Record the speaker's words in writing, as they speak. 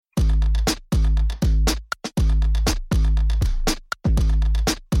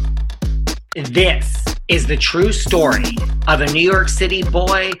This is the true story of a New York City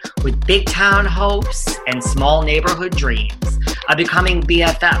boy with big town hopes and small neighborhood dreams of becoming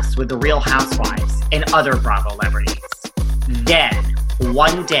BFFs with the Real Housewives and other Bravo celebrities. Then,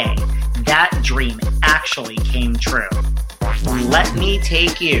 one day, that dream actually came true. Let me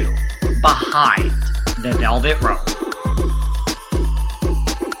take you behind the velvet rope.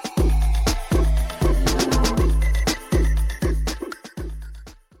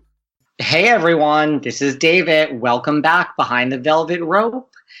 Hey everyone, this is David. Welcome back behind the velvet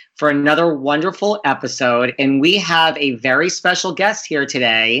rope for another wonderful episode. And we have a very special guest here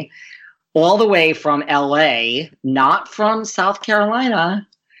today, all the way from LA, not from South Carolina,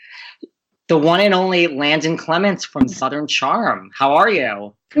 the one and only Landon Clements from Southern Charm. How are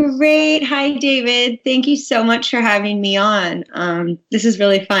you? Great. Hi, David. Thank you so much for having me on. This is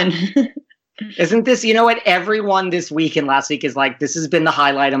really fun. Isn't this, you know what, everyone this week and last week is like, this has been the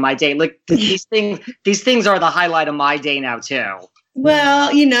highlight of my day. Look, these things are the highlight of my day now too.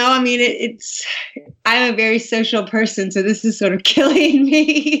 Well, I'm a very social person, so this is sort of killing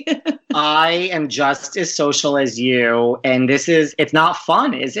me. I am just as social as you, and it's not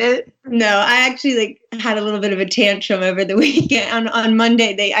fun, is it? No, I actually had a little bit of a tantrum over the weekend. On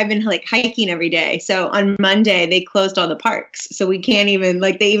Monday, I've been hiking every day. So on Monday, they closed all the parks. So we can't even,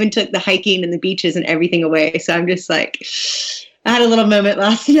 they even took the hiking and the beaches and everything away. So I'm just I had a little moment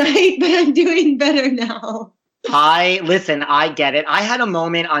last night, but I'm doing better now. I get it. I had a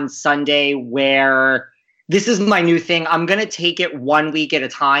moment on Sunday where this is my new thing. I'm going to take it 1 week at a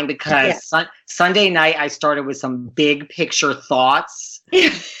time because Sunday night I started with some big picture thoughts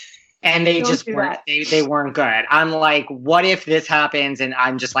and they just weren't, they weren't good. I'm like, what if this happens? And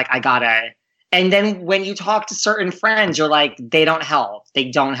I'm just like, I gotta. And then when you talk to certain friends, you're like, they don't help.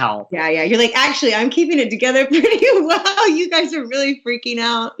 They don't help. Yeah. You're like, actually, I'm keeping it together pretty well. You guys are really freaking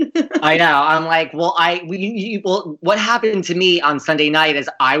out. I know. I'm like, well, what happened to me on Sunday night is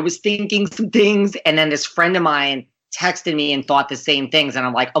I was thinking some things, and then this friend of mine texted me and thought the same things. And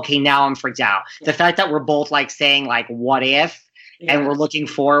I'm like, okay, now I'm freaked out. The fact that we're both saying what if, and we're looking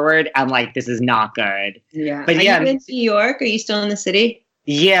forward, I'm like, this is not good. Yeah. But are you in New York? Are you still in the city?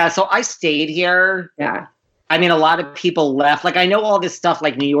 Yeah, so I stayed here. Yeah. I mean, a lot of people left. I know all this stuff,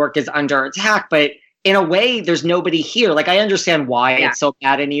 New York is under attack, but in a way, there's nobody here. I understand why it's so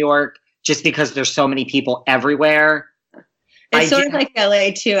bad in New York, just because there's so many people everywhere. It's sort of like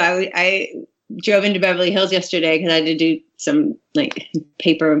LA, too. I drove into Beverly Hills yesterday because I had to do some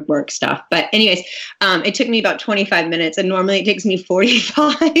paperwork stuff. But anyways, it took me about 25 minutes, and normally it takes me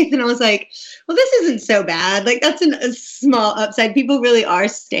 45. And I was like, well, this isn't so bad. That's a small upside. People really are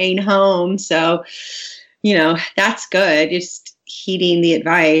staying home. So, that's good. Just heeding the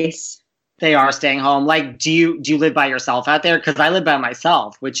advice. They are staying home. Do you live by yourself out there? Because I live by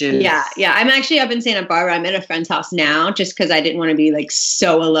myself, which is... Yeah. I'm actually up in Santa Barbara. I'm at a friend's house now just because I didn't want to be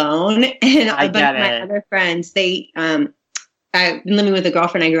so alone. And I get it. My other friends, I've been living with a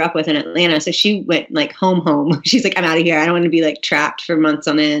girlfriend I grew up with in Atlanta. So she went home. She's like, I'm out of here. I don't want to be trapped for months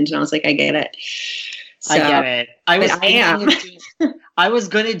on end. And I was like, I get it. So, I get it. I was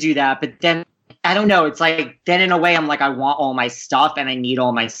going to do that, but then I don't know. It's then in a way I'm I want all my stuff and I need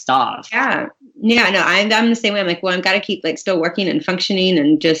all my stuff. Yeah. Yeah. No, I'm the same way. I'm well, I've got to keep still working and functioning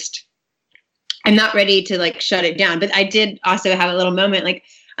and just, I'm not ready to shut it down. But I did also have a little moment.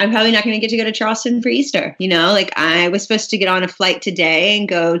 I'm probably not going to get to go to Charleston for Easter. I was supposed to get on a flight today and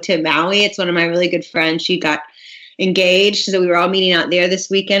go to Maui. It's one of my really good friends. She got engaged. So we were all meeting out there this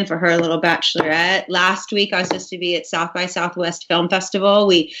weekend for her little bachelorette. Last week, I was supposed to be at South by Southwest Film Festival.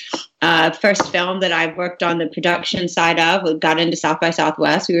 We first film that I've worked on the production side of. We got into South by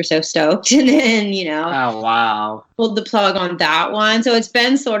Southwest. We were so stoked. And then, oh, wow. Pulled the plug on that one. So it's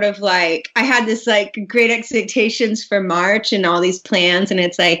been sort of I had this great expectations for March and all these plans. And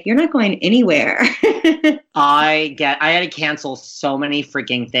it's you're not going anywhere. I had to cancel so many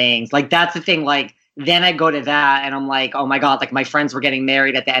freaking things. That's the thing. Then I go to that and I'm like, oh my God, my friends were getting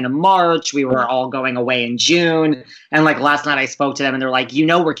married at the end of March. We were all going away in June. And last night I spoke to them and they're like,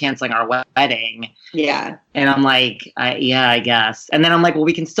 we're canceling our wedding. Yeah. And I'm like, yeah, I guess. And then I'm like, well,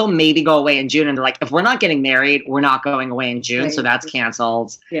 we can still maybe go away in June. And they're like, if we're not getting married, we're not going away in June. Right. So that's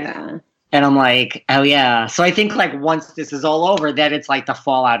canceled. Yeah. And I'm like, oh yeah. So I think once this is all over, then it's the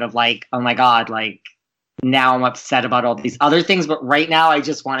fallout of oh my God, now I'm upset about all these other things, but right now I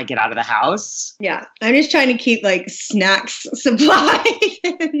just want to get out of the house. Yeah. I'm just trying to keep snacks supplied.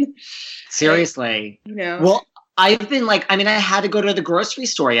 Seriously. Well, I've been I had to go to the grocery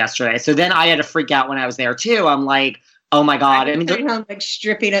store yesterday. So then I had to freak out when I was there too. I'm like, Oh my God. I mean, coming home like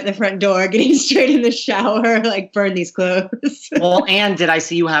stripping at the front door, getting straight in the shower, like burn these clothes. Well, and did I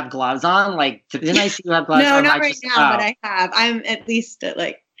see you have gloves on? Like, didn't I see you have gloves No, on? not right now, but I have. I'm at least at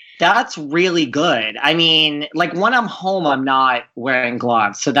like. That's really good. I mean, like when I'm home, I'm not wearing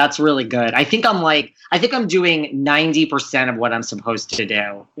gloves. So that's really good. I think I'm doing 90% of what I'm supposed to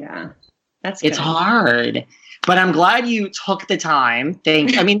do. Yeah. That's good. It's hard. But I'm glad you took the time.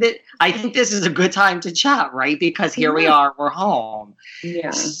 I think this is a good time to chat, right? Because here we are, we're home.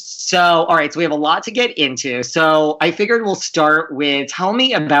 Yeah. So, all right. So we have a lot to get into. So I figured we'll start with, tell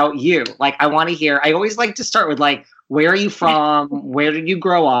me about you. Like, I want to hear, I always like to start with like, where are you from? Where did you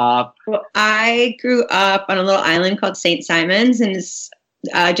grow up? Well, I grew up on a little island called St. Simon's, and it's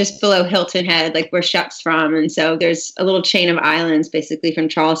just below Hilton Head, like where Shep's from. And so there's a little chain of islands, basically from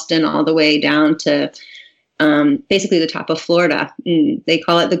Charleston all the way down to basically the top of Florida. And they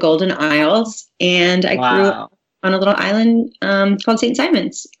call it the Golden Isles. And I grew up on a little island called St.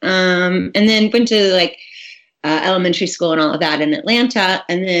 Simon's. And then went to like elementary school and all of that in Atlanta,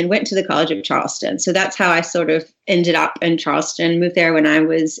 and then went to the College of Charleston. So that's how I sort of ended up in Charleston, moved there when I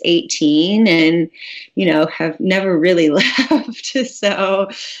was 18 and, have never really left. So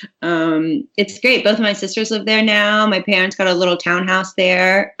it's great. Both of my sisters live there now. My parents got a little townhouse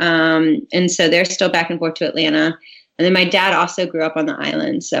there. And so they're still back and forth to Atlanta. And then my dad also grew up on the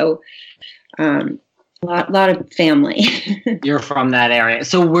island. So a lot of family. You're from that area.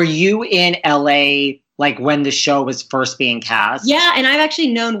 So were you in LA like when the show was first being cast? Yeah, and I've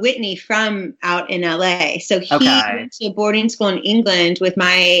actually known Whitney from out in LA. So he went to boarding school in England with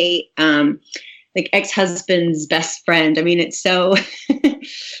my ex-husband's best friend. I mean, it's so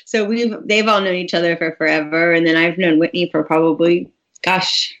they've all known each other for forever, and then I've known Whitney for probably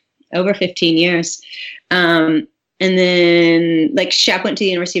over 15 years. And then like Shep went to the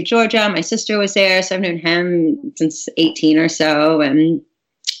University of Georgia. My sister was there, so I've known him since 18 or so, and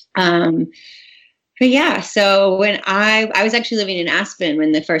but yeah, so when I was actually living in Aspen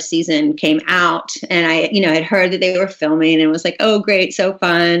when the first season came out, and I, had heard that they were filming and was like, oh, great, so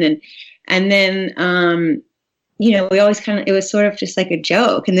fun. And then, we always it was sort of just like a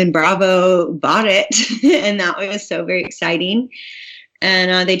joke. And then Bravo bought it, and that was so very exciting.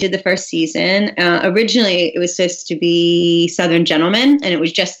 And they did the first season. Originally, it was supposed to be Southern Gentlemen, and it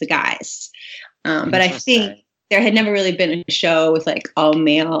was just the guys. But I think there had never really been a show with like all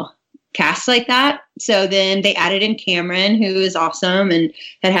male cast like that. So then they added in Cameron, who is awesome and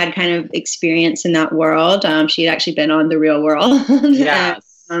had kind of experience in that world. She had actually been on The Real World.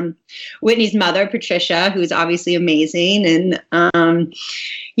 Yes. Whitney's mother, Patricia, who's obviously amazing. And,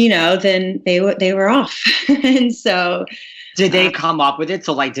 then they were off. And so... Did they come up with it?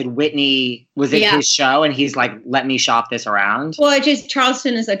 So like, did Whitney, was it his show and he's like, let me shop this around? Well,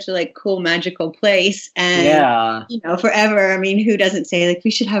 Charleston is such a like cool, magical place. And, forever. I mean, who doesn't say like,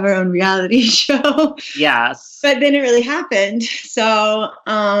 we should have our own reality show? Yes. But then it really happened. So,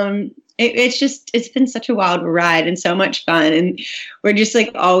 it's been such a wild ride and so much fun. And we're just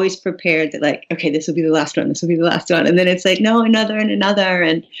like always prepared that like, okay, this will be the last one. This will be the last one. And then it's like, no, another and another.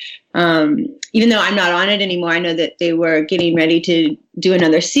 And, even though I'm not on it anymore, I know that they were getting ready to do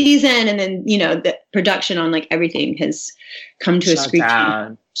another season. And then, the production on like everything has come to a screeching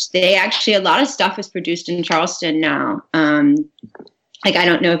halt. They actually, a lot of stuff is produced in Charleston now. Like, I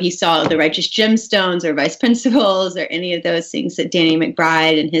don't know if you saw The Righteous Gemstones or Vice Principals or any of those things that Danny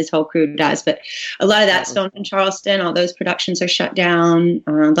McBride and his whole crew does. But a lot of that's filmed in Charleston. All those productions are shut down.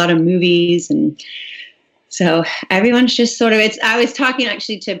 A lot of movies. And so everyone's just sort of, I was talking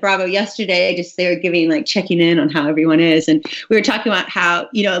actually to Bravo yesterday, they were giving like checking in on how everyone is. And we were talking about how,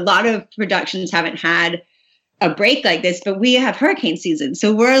 a lot of productions haven't had a break like this, but we have hurricane season.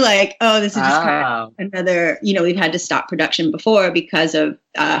 So we're like, oh, this is just kind of another, we've had to stop production before because of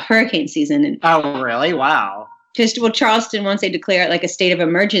hurricane season. And oh, really? Wow. Charleston, once they declare it like a state of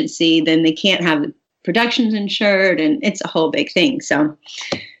emergency, then they can't have the productions insured, and it's a whole big thing. So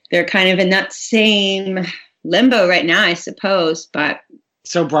they're kind of in that same limbo right now, I suppose. But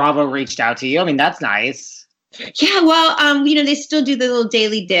so Bravo reached out to you. I mean, that's nice. Yeah, well, they still do the little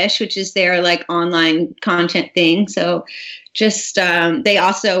daily dish, which is their like online content thing. So just they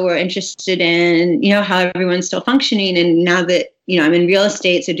also were interested in, how everyone's still functioning. And now that, I'm in real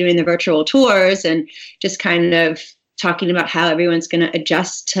estate, so doing the virtual tours and just kind of talking about how everyone's going to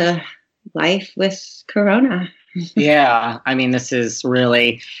adjust to life with Corona. Yeah, I mean, this is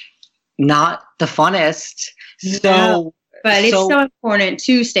really not the funnest. So. No. But it's so important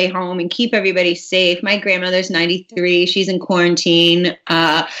to stay home and keep everybody safe. My grandmother's 93. She's in quarantine.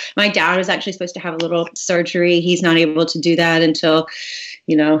 My dad was actually supposed to have a little surgery. He's not able to do that until,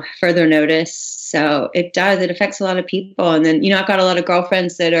 further notice. So it does. It affects a lot of people. And then, I've got a lot of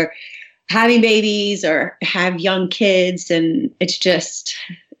girlfriends that are having babies or have young kids. And it's just,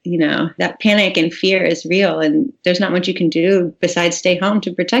 that panic and fear is real. And there's not much you can do besides stay home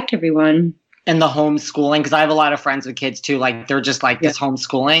to protect everyone. And the homeschooling, because I have a lot of friends with kids too. Like, they're just like, this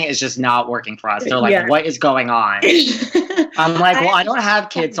homeschooling is just not working for us. They're like, what is going on? I'm like, well, I don't have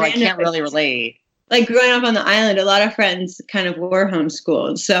kids, so I can't really relate. Like, growing up on the island, a lot of friends kind of were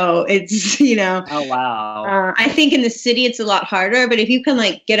homeschooled. So it's, Oh, wow. I think in the city it's a lot harder. But if you can,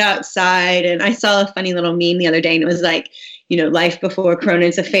 like, get outside, and I saw a funny little meme the other day, and it was like, life before Corona,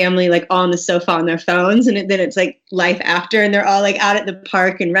 it's a family like all on the sofa on their phones, and then it's like life after, and they're all like out at the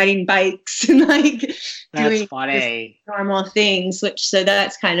park and riding bikes and like doing normal things. So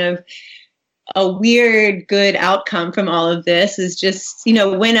that's kind of a weird, good outcome from all of this. Is just,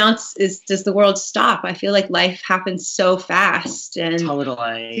 when else does the world stop? I feel like life happens so fast, and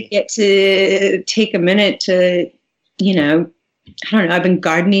totally to get to take a minute to, I don't know, I've been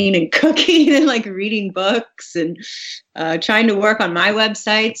gardening and cooking and like reading books and trying to work on my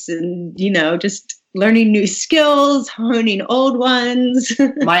websites and, just learning new skills, honing old ones.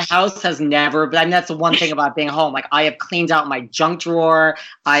 My house has never, but that's the one thing about being home. Like, I have cleaned out my junk drawer.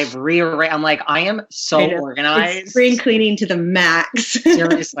 I've rearranged. I'm like, I am so organized. It's spring cleaning to the max.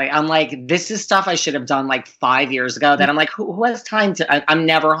 Seriously. I'm like, this is stuff I should have done like 5 years ago. That I'm like, who has time to, I'm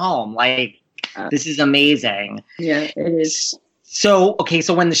never home. Like, this is amazing. Yeah, it is. So, okay,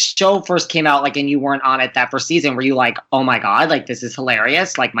 so when the show first came out, like, and you weren't on it that first season, were you like, oh my God, like, this is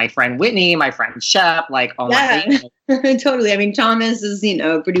hilarious? Like, my friend Whitney, my friend Shep, like, oh my God. Totally. I mean, Thomas is,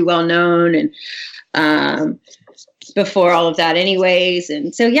 pretty well known and before all of that anyways.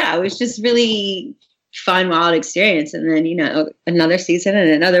 And so, yeah, it was just really fun, wild experience. And then, another season and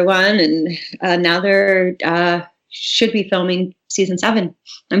another one. And now they're should be filming season 7.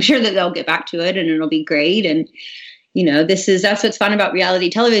 I'm sure that they'll get back to it and it'll be great. And that's what's fun about reality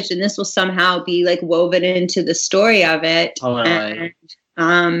television. This will somehow be like woven into the story of it. Totally.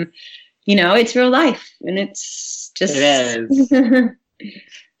 And, it's real life, and it's just, it is.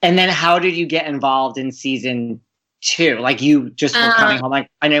 And then how did you get involved in season 2? Like, you just were coming home. Like,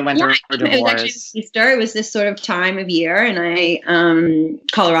 I know you went through a divorce. It was actually Easter. It was this sort of time of year, and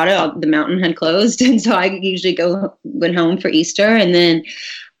Colorado, the mountain had closed. And so I usually went home for Easter, and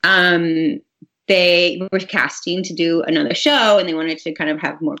then, they were casting to do another show, and they wanted to kind of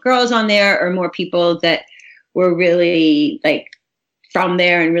have more girls on there or more people that were really like from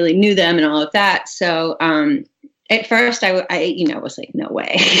there and really knew them and all of that. So at first I was like, no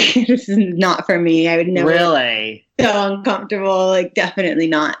way, this is not for me. I would never. Really? So uncomfortable, like definitely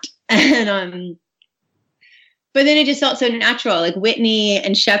not. And but then it just felt so natural. Like Whitney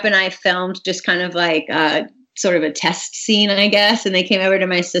and Shep and I filmed just kind of like sort of a test scene, I guess. And they came over to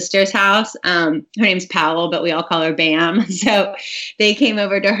my sister's house. Her name's Powell, but we all call her Bam. So they came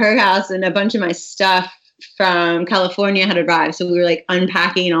over to her house, and a bunch of my stuff from California had arrived. So we were like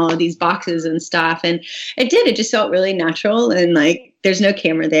unpacking all of these boxes and stuff. And it just felt really natural. And like, there's no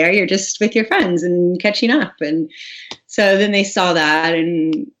camera there. You're just with your friends and catching up. And so then they saw that,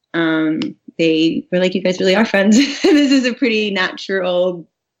 and they were like, you guys really are friends. This is a pretty natural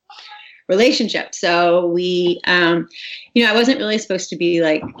relationship. So we, I wasn't really supposed to be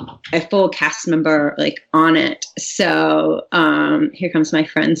like a full cast member like on it. So here comes my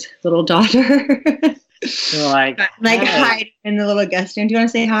friend's little daughter. like hey. Hiding in the little guest room. Do you want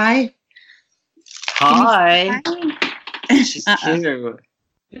to say hi? Hi. She's cute.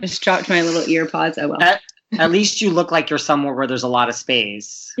 Just dropped my little ear pods. Oh well. At least you look like you're somewhere where there's a lot of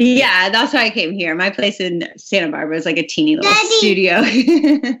space. Yeah, that's why I came here. My place in Santa Barbara is like a teeny little studio.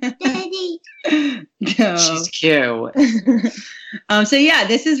 Daddy. No. She's cute. So yeah,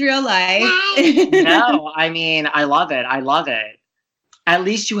 this is real life. No, I mean, I love it. I love it. At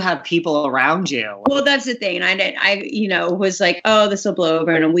least you have people around you. Well, that's the thing. I was like, oh, this will blow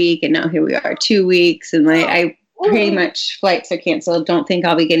over in a week. And now here we are, 2 weeks. And like, pretty much flights are canceled. Don't think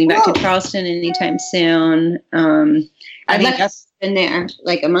I'll be getting back to Charleston anytime soon. I left in there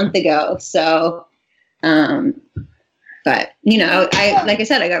like a month ago. So, but like I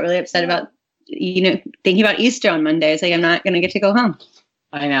said, I got really upset about, thinking about Easter on Monday. It's like, I'm not going to get to go home.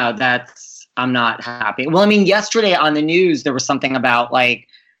 I know I'm not happy. Well, I mean, yesterday on the news, there was something about like,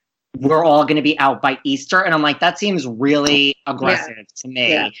 we're all going to be out by Easter. And I'm like, that seems really aggressive to me.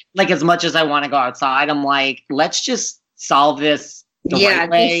 Yeah. Like, as much as I want to go outside, I'm like, let's just solve this the right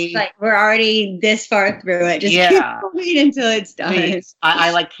way. Like, we're already this far through it. Just wait until it's done. Please.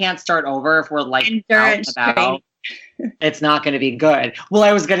 I like can't start over if we're like out and about. It's not going to be good. Well,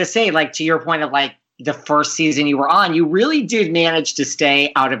 I was going to say, like, to your point of like, the first season you were on, you really did manage to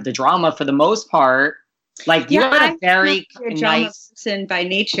stay out of the drama for the most part. Like you had a very nice person by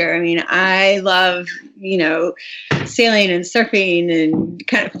nature. I mean, I love, sailing and surfing and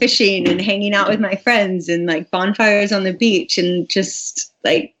kind of fishing and hanging out with my friends and like bonfires on the beach and just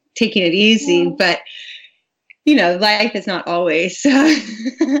like taking it easy. But life is not always.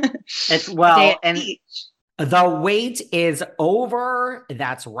 It's and the wait is over.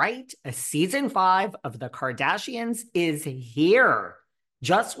 That's right. Season 5 of The Kardashians is here.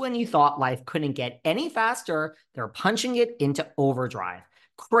 Just when you thought life couldn't get any faster, they're punching it into overdrive.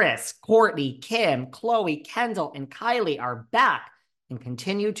 Kris, Kourtney, Kim, Khloe, Kendall, and Kylie are back and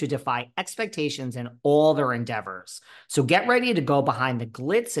continue to defy expectations in all their endeavors. So get ready to go behind the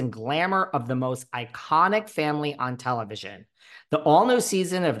glitz and glamour of the most iconic family on television. The all-new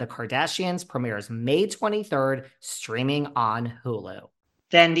season of The Kardashians premieres May 23rd, streaming on Hulu.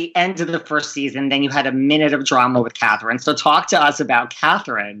 Then the end of the first season, then you had a minute of drama with Catherine. So talk to us about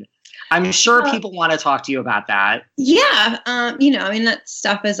Catherine. I'm sure people want to talk to you about that. Yeah. That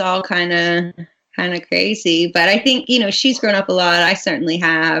stuff is all kind of crazy, but I think, she's grown up a lot. I certainly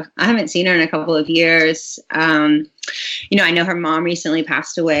have. I haven't seen her in a couple of years. I know her mom recently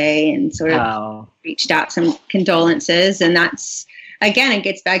passed away and sort of reached out some condolences. And that's, again, it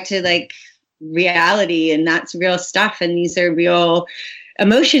gets back to like reality, and that's real stuff. And these are real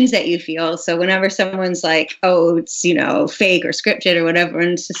emotions that you feel. So whenever someone's like, oh, it's, fake or scripted or whatever,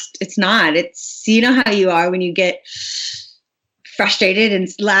 and it's not. It's, how you are when you get frustrated and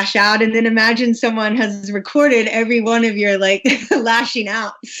lash out, and then imagine someone has recorded every one of your like lashing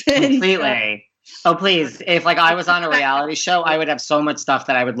out. Completely. Oh, please. If like I was on a reality show, I would have so much stuff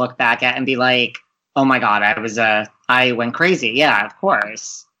that I would look back at and be like, oh my God, I went crazy. Yeah, of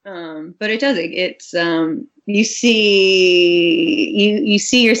course. But it doesn't. It's you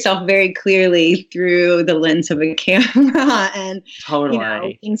see yourself very clearly through the lens of a camera, and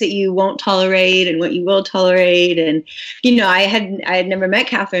totally things that you won't tolerate and what you will tolerate. And I had never met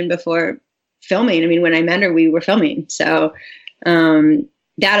Catherine before filming. I mean, when I met her, we were filming. So that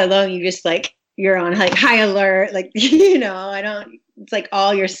alone, you just like you're on like high alert. Like it's like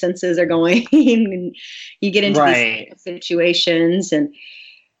all your senses are going, and you get into these situations and.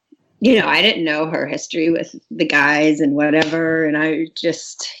 I didn't know her history with the guys and whatever. And I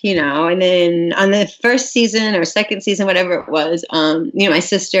just, and then on the first season or second season, whatever it was, my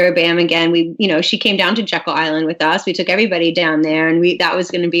sister, Bam, again, we, she came down to Jekyll Island with us. We took everybody down there, and that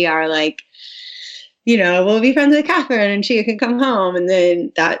was going to be our, like, we'll be friends with Catherine and she can come home. And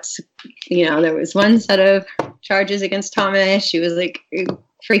then that's, there was one set of charges against Thomas. She was like,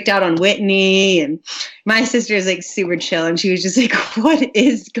 freaked out on Whitney, and my sister is like super chill, and she was just like, what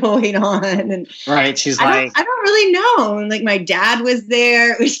is going on? And right, she's I don't really know. And like my dad was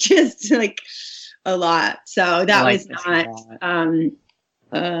there. It was just like a lot. So that was not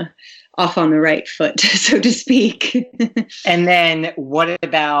off on the right foot, so to speak. And then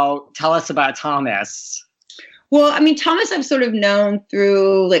tell us about Thomas. Well, I mean, Thomas I've sort of known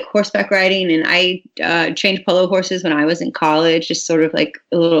through like horseback riding, and I trained polo horses when I was in college, just sort of like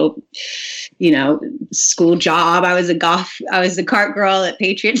a little, school job. I was a cart girl at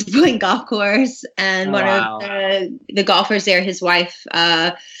Patriots playing golf course, and one of the golfers there, his wife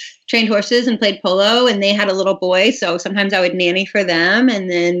trained horses and played polo, and they had a little boy. So sometimes I would nanny for them, and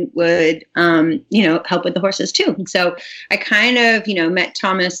then would, help with the horses too. And so I kind of, met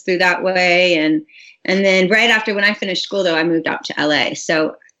Thomas through that way. And then right after when I finished school, though, I moved out to LA.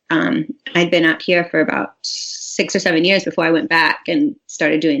 So I'd been out here for about 6 or 7 years before I went back and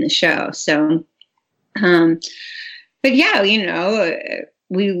started doing the show. So, but yeah,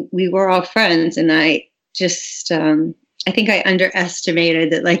 we were all friends, and I just, I think I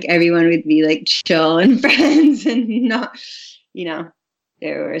underestimated that like everyone would be like chill and friends, and not,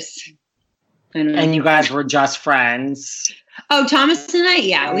 there was, I don't know. And you guys were just friends. Oh, Thomas and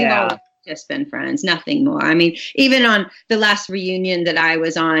I, we've all just been friends, nothing more. I mean, even on the last reunion that I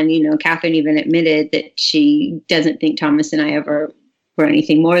was on, Catherine even admitted that she doesn't think Thomas and I ever were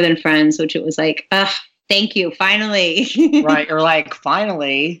anything more than friends, which it was like, thank you, finally. Right, or like,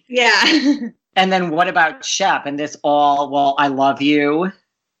 finally. Yeah. And then what about Shep and this I love you?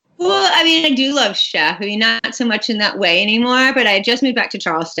 Well, I mean, I do love Shep. I mean, not so much in that way anymore, but I just moved back to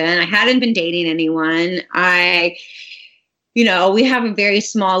Charleston. I hadn't been dating anyone. We have a very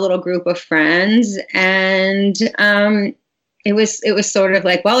small little group of friends, and it was sort of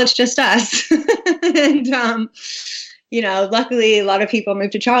like, well, it's just us. And, luckily a lot of people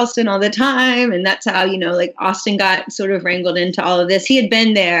move to Charleston all the time. And that's how, like Austin got sort of wrangled into all of this. He had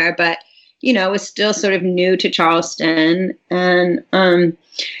been there, but, was still sort of new to Charleston. And,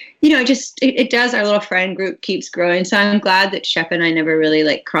 it does. Our little friend group keeps growing. So I'm glad that Shep and I never really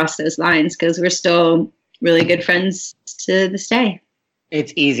like crossed those lines, because we're still really good friends to this day.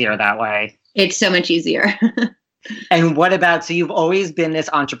 It's easier that way. It's so much easier. And what about, so you've always been this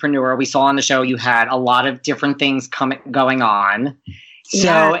entrepreneur. We saw on the show you had a lot of different things going on.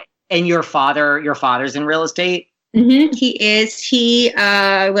 So, and your father's in real estate? Mm-hmm. He is. He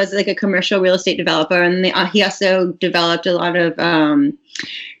was like a commercial real estate developer, and he also developed a lot of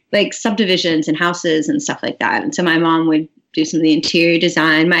like subdivisions and houses and stuff like that. And so my mom would do some of the interior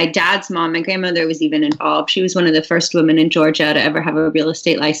design. My dad's mom, my grandmother, was even involved. She was one of the first women in Georgia to ever have a real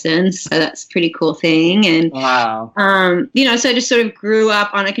estate license. So that's a pretty cool thing. And, wow. So I just sort of grew up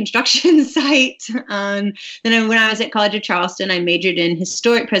on a construction site. Then when I was at College of Charleston, I majored in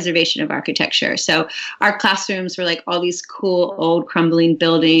historic preservation of architecture. So our classrooms were like all these cool old crumbling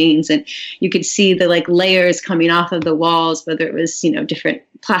buildings, and you could see the like layers coming off of the walls, whether it was, different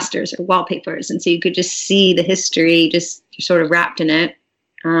plasters or wallpapers. And so you could just see the history just sort of wrapped in it.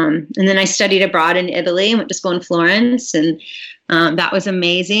 And then I studied abroad in Italy and went to school in Florence. And that was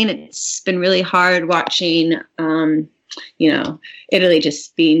amazing. It's been really hard watching, Italy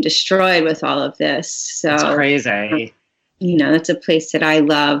just being destroyed with all of this. So it's crazy. That's a place that I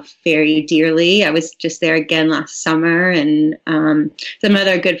love very dearly. I was just there again last summer, and some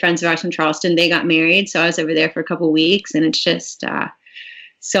other good friends of ours from Charleston, they got married. So I was over there for a couple of weeks, and it's just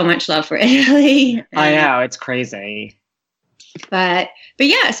so much love for Italy. I know, it's crazy. But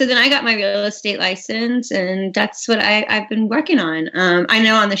yeah, so then I got my real estate license, and that's what I've been working on. I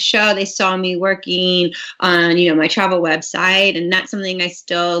know on the show they saw me working on, my travel website, and that's something I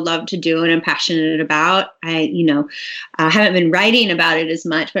still love to do and I'm passionate about. I haven't been writing about it as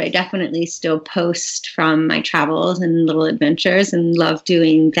much, but I definitely still post from my travels and little adventures and love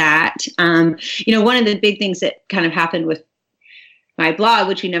doing that. One of the big things that kind of happened with my blog,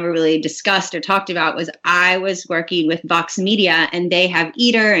 which we never really discussed or talked about, was I was working with Vox Media, and they have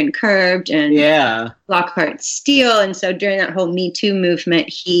Eater and Curbed and Lockhart Steele. And so during that whole Me Too movement,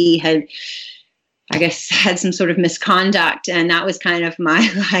 he had, I guess, had some sort of misconduct. And that was kind of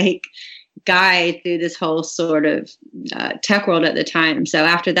my guide through this whole sort of tech world at the time. So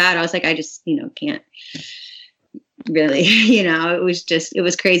after that, I was like, I just, can't really, it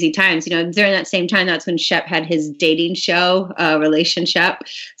was crazy times. During that same time, that's when Shep had his dating show, Relationship.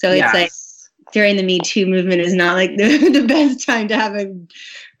 So it's like during the Me Too movement is not like the best time to have a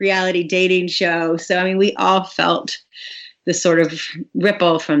reality dating show. So, I mean, we all felt the sort of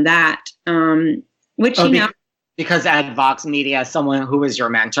ripple from that, because at Vox Media, someone who was your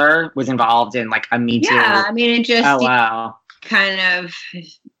mentor was involved in like a Me Too. Yeah, I mean, it just kind of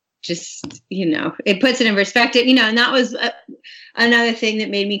just, it puts it in perspective, and that was another thing that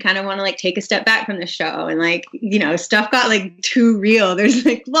made me kind of want to like take a step back from the show. And stuff got like too real. There's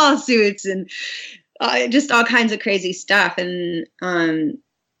like lawsuits and just all kinds of crazy stuff. And,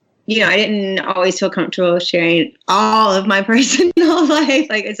 I didn't always feel comfortable sharing all of my personal life.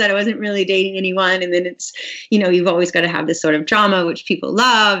 Like I said, I wasn't really dating anyone. And then it's, you've always got to have this sort of drama, which people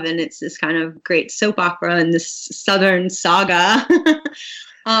love. And it's this kind of great soap opera and this Southern saga.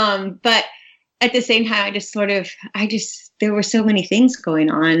 But at the same time, there were so many things going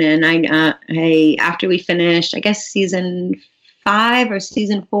on. And I after we finished, I guess season 5 or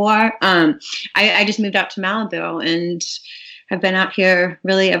season 4, I just moved out to Malibu and I've been out here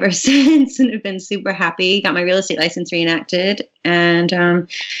really ever since, and have been super happy. Got my real estate license reenacted, and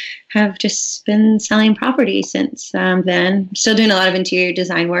have just been selling property since then. Still doing a lot of interior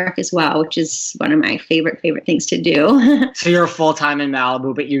design work as well, which is one of my favorite things to do. So you're full time in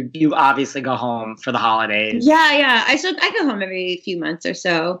Malibu, but you obviously go home for the holidays. Yeah. I go home every few months or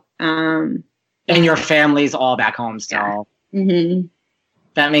so. And your family's all back home still. Yeah. Mm-hmm.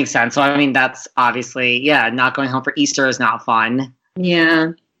 That makes sense. So, I mean, that's obviously, not going home for Easter is not fun.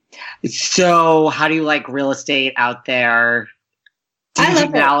 Yeah. So how do you like real estate out there? Do you do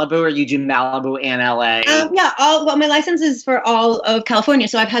Malibu, or you do Malibu and LA? My license is for all of California.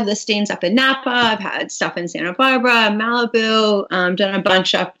 So I've had listings up in Napa. I've had stuff in Santa Barbara, Malibu, done a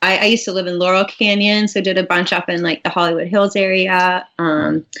bunch up. I used to live in Laurel Canyon, so did a bunch up in like the Hollywood Hills area.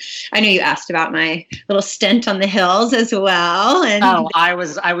 I know you asked about my little stint on the hills as well. And I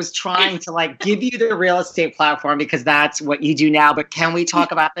was trying to like give you the real estate platform because that's what you do now. But can we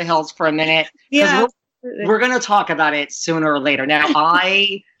talk about the hills for a minute? Yeah. We're going to talk about it sooner or later. Now,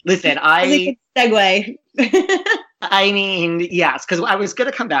 segue. I mean, yes, because I was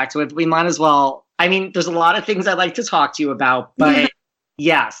going to come back to it. But we might as well. I mean, there's a lot of things I'd like to talk to you about. But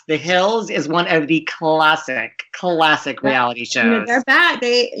yes, The Hills is one of the classic reality shows. They're back.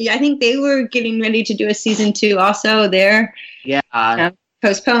 I think they were getting ready to do a season 2 also there. Yeah.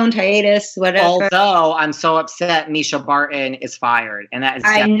 postponed, hiatus, whatever. Although I'm so upset Misha Barton is fired. And that is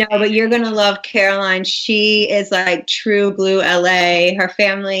I know, but you're going to love Caroline. She is like true blue LA. Her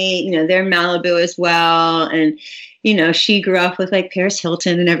family, they're in Malibu as well. And, she grew up with like Paris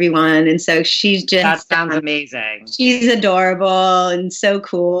Hilton and everyone. And so she's just... That sounds amazing. She's adorable and so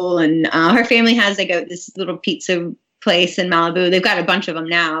cool. And her family has like this little pizza place in Malibu. They've got a bunch of them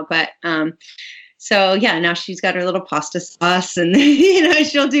now, but... So yeah, now she's got her little pasta sauce and,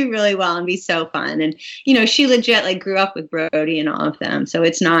 she'll do really well and be so fun. And, she legit like grew up with Brody and all of them. So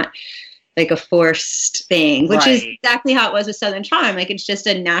it's not like a forced thing, which is exactly how it was with Southern Charm. Like, it's just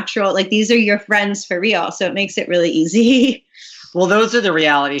a natural, like, these are your friends for real. So it makes it really easy. Well, those are the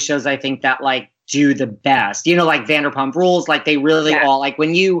reality shows I think that like do the best, like Vanderpump Rules, like they really all like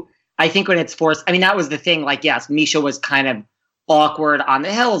I think when it's forced, I mean, that was the thing. Like, yes, Misha was kind of awkward on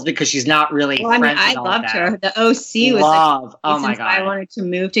the Hills because she's not really friends. I loved her. The OC was like, oh my God. I wanted to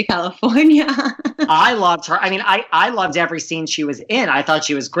move to California. I loved her. I mean, I loved every scene she was in. I thought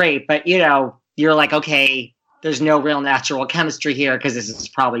she was great, but you're like, okay, there's no real natural chemistry here because this is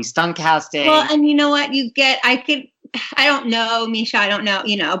probably stunt casting. Well, and you know what I don't know, Misha, I don't know,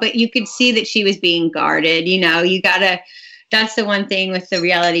 but you could see that she was being guarded, that's the one thing with the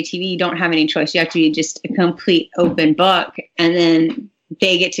reality TV. You don't have any choice. You have to be just a complete open book. And then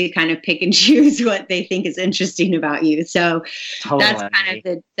they get to kind of pick and choose what they think is interesting about you. So that's kind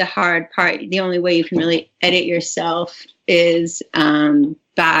of the hard part. The only way you can really edit yourself is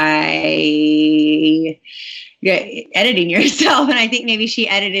by editing yourself. And I think maybe she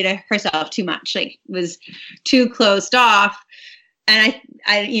edited herself too much, like was too closed off. And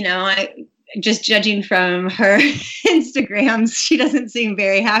I just judging from her Instagrams, she doesn't seem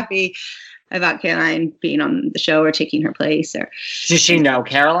very happy about Caroline being on the show or taking her place. Or does she know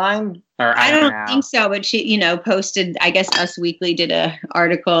Caroline? Or I don't think so, but she, posted, I guess Us Weekly did a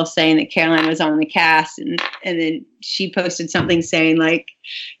article saying that Caroline was on the cast, and then she posted something saying like,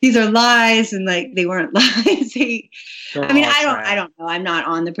 these are lies, and like they weren't lies. I don't know. I'm not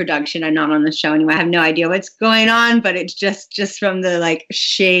on the production. I'm not on the show anymore. I have no idea what's going on, but it's just from the like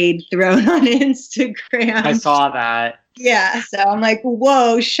shade thrown on Instagram. I saw that. Yeah. So I'm like,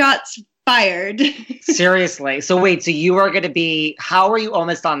 whoa, shots fired. Seriously. So wait, so you are going to be, how are you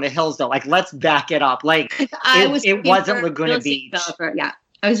almost on the Hills though? Like, let's back it up. Like it wasn't Laguna Beach. Developer. Yeah.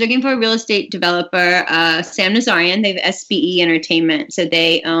 I was looking for a real estate developer, Sam Nazarian. They have SBE Entertainment. So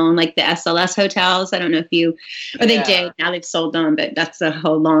they own like the SLS hotels. I don't know if they did. Now they've sold them, but that's a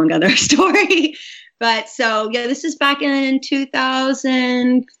whole long other story. But so, yeah, this is back in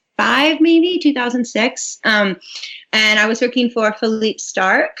 2005, maybe 2006. And I was working for Philippe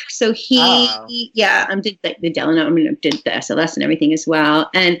Stark. So he did the Delano, did the SLS and everything as well.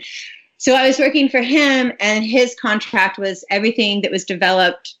 And so I was working for him, and his contract was everything that was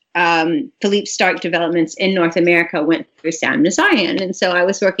developed. Philippe Stark developments in North America went through Sam Nazarian. And so I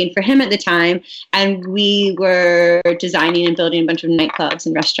was working for him at the time, and we were designing and building a bunch of nightclubs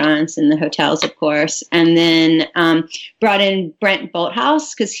and restaurants and the hotels, of course. And then brought in Brent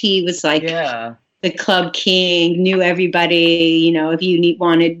Bolthouse because he was like the club king, knew everybody. If you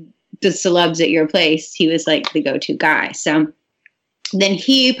wanted the celebs at your place, he was like the go-to guy. So then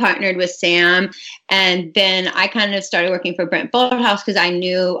he partnered with Sam, and then I kind of started working for Brent Bolthouse because I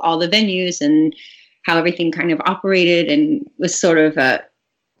knew all the venues and how everything kind of operated, and was sort of a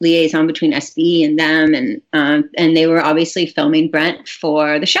liaison between SBE and them, and they were obviously filming Brent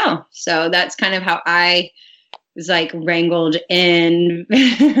for the show. So that's kind of how I was like wrangled in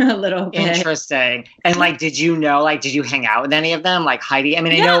a little bit. Interesting. And like, did you hang out with any of them? Like Heidi? I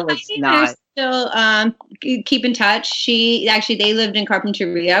mean, I know it's not. Still keep in touch. They lived in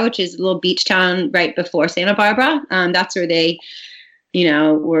Carpinteria, which is a little beach town right before Santa Barbara. That's where they,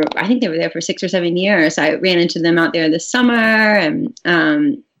 I think they were there for 6 or 7 years. I ran into them out there this summer, and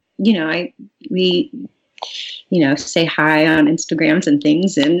we say hi on Instagrams and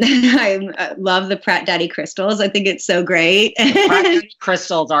things. And I love the Pratt Daddy crystals. I think it's so great. Pratt Daddy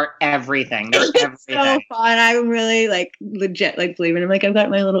crystals are everything. They're everything. So fun. I'm really legit believing. I'm like, I've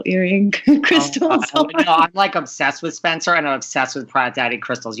got my little earring crystals. I'm like obsessed with Spencer, and I'm obsessed with Pratt Daddy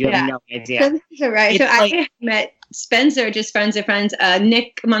crystals. You have no idea. So right. So I met Spencer, just friends of friends.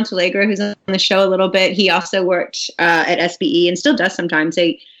 Nick Montalegre, who's on the show a little bit. He also worked at SBE and still does sometimes.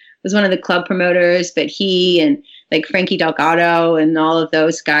 Was one of the club promoters, but he and like Frankie Delgado and all of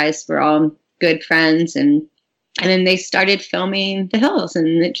those guys were all good friends. And then they started filming The Hills,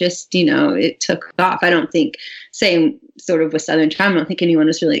 and it just, it took off. I don't think, same sort of with Southern Charm, I don't think anyone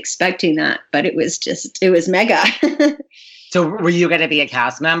was really expecting that, but it was mega. So were you going to be a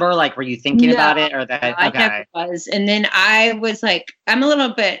cast member? Like, were you thinking about it or that? No, I never was. And then I was like, I'm a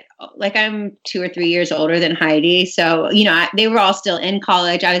little bit like I'm 2 or 3 years older than Heidi. So, they were all still in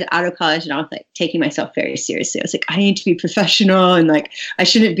college. I was out of college and I was like taking myself very seriously. I was like, I need to be professional and like, I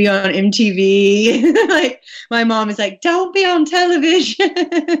shouldn't be on MTV. Like my mom is like, don't be on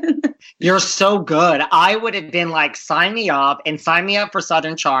television. You're so good. I would have been like, sign me up for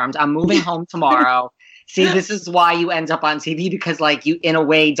Southern Charms. I'm moving home tomorrow. See, this is why you end up on TV because like you in a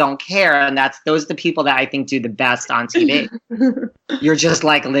way don't care. And those are the people that I think do the best on TV. You're just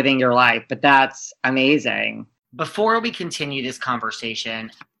like living your life, but that's amazing. Before we continue this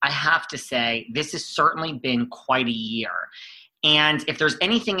conversation, I have to say this has certainly been quite a year. And if there's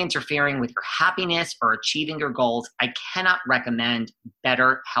anything interfering with your happiness or achieving your goals, I cannot recommend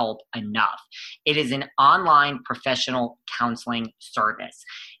BetterHelp enough. It is an online professional counseling service.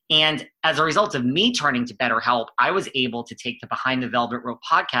 And as a result of me turning to BetterHelp, I was able to take the Behind the Velvet Rope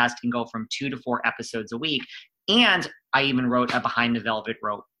podcast and go from 2 to 4 episodes a week. And I even wrote a Behind the Velvet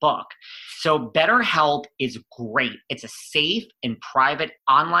Rope book. So BetterHelp is great. It's a safe and private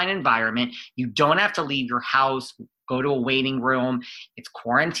online environment. You don't have to leave your house, go to a waiting room. It's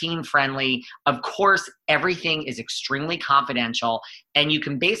quarantine friendly. Of course, everything is extremely confidential. And you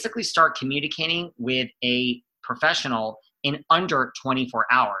can basically start communicating with a professional in under 24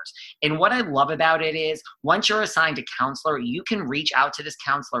 hours. And what I love about it is once you're assigned a counselor, you can reach out to this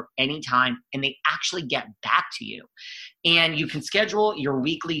counselor anytime and they actually get back to you. And you can schedule your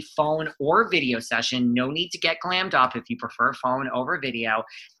weekly phone or video session. No need to get glammed up if you prefer phone over video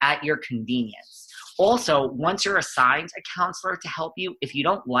at your convenience. Also, once you're assigned a counselor to help you, if you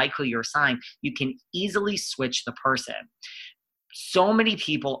don't like who you're assigned, you can easily switch the person. So many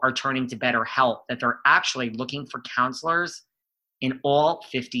people are turning to BetterHelp that they're actually looking for counselors in all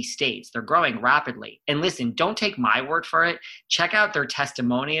 50 states. They're growing rapidly. And listen, don't take my word for it. Check out their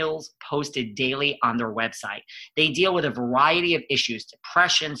testimonials posted daily on their website. They deal with a variety of issues: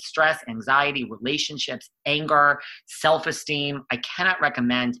 depression, stress, anxiety, relationships, anger, self-esteem. I cannot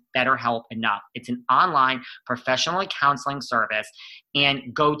recommend BetterHelp enough. It's an online professional counseling service.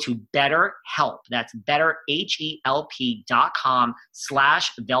 And go to BetterHelp. That's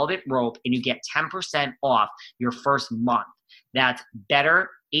BetterHelp.com/velvetrope and you get 10% off your first month. That's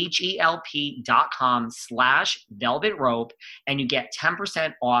BetterHelp.com/velvetrope and you get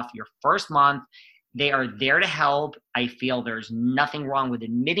 10% off your first month. They are there to help. I feel there's nothing wrong with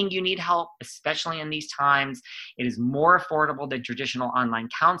admitting you need help, especially in these times. It is more affordable than traditional online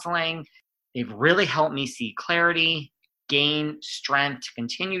counseling. They've really helped me see clarity, gain strength to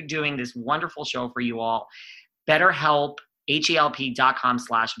continue doing this wonderful show for you all. BetterHelp,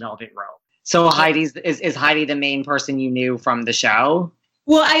 HELP.com/velvetrope. So is Heidi the main person you knew from the show?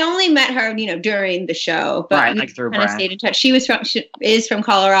 Well, I only met her, during the show, but right, we like through kind of stayed in touch. She is from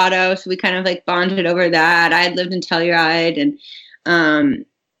Colorado, so we kind of like bonded over that. I had lived in Telluride, and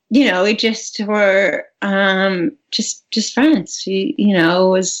we just were just friends. She,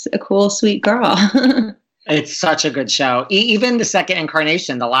 was a cool, sweet girl. It's such a good show. Even the second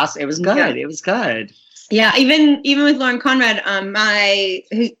incarnation, it was good. Yeah. It was good. Yeah, even with Lauren Conrad,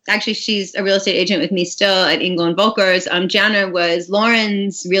 she's a real estate agent with me still at Engel and Volkers. Jana was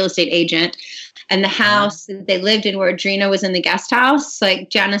Lauren's real estate agent, and the house that they lived in where Adrena was in the guest house, like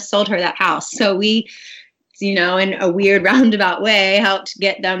Jana sold her that house. So we, in a weird roundabout way, helped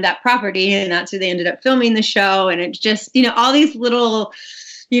get them that property, and that's where they ended up filming the show. And it's just, all these little.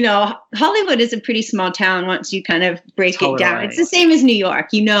 Hollywood is a pretty small town once you kind of break it down. It's the same as New York,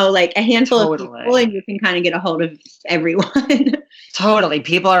 like a handful of people and you can kind of get a hold of everyone. Totally.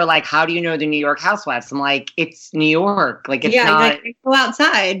 People are like, how do you know the New York housewives? I'm like, it's New York. Like, it's not. Like, go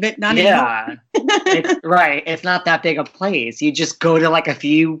outside, but not anymore. It's right. It's not that big a place. You just go to like a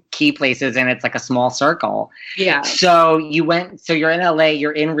few key places and it's like a small circle. Yeah. So you're in LA,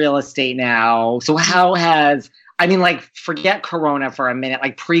 you're in real estate now. So forget Corona for a minute,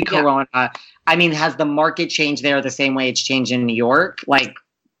 like pre-Corona. Yeah. Has the market changed there the same way it's changed in New York?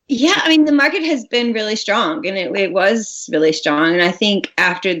 The market has been really strong, and it was really strong. And I think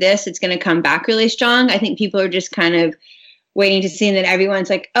after this, it's going to come back really strong. I think people are just kind of waiting to see that everyone's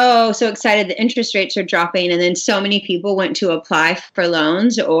like, oh, so excited the interest rates are dropping. And then so many people went to apply for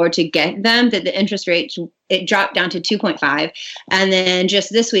loans or to get them that the interest rates, it dropped down to 2.5. And then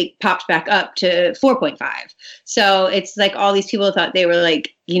just this week popped back up to 4.5. So it's like all these people thought they were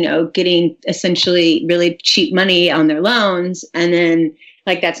like, getting essentially really cheap money on their loans. And then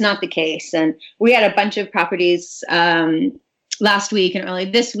that's not the case. And we had a bunch of properties last week and early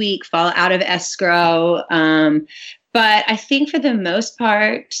this week fall out of escrow. But I think for the most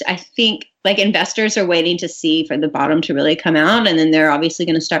part, I think like investors are waiting to see for the bottom to really come out. And then they're obviously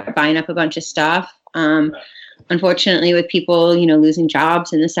going to start buying up a bunch of stuff. Unfortunately, with people, losing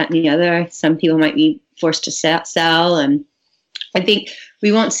jobs and this, that, and the other, some people might be forced to sell. And I think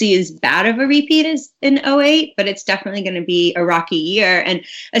we won't see as bad of a repeat as in '08, but it's definitely going to be a rocky year. And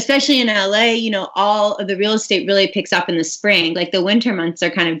especially in LA, all of the real estate really picks up in the spring. Like the winter months are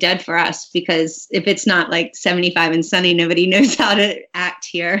kind of dead for us because if it's not like 75 and sunny, nobody knows how to act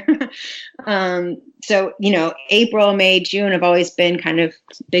here. So, April, May, June have always been kind of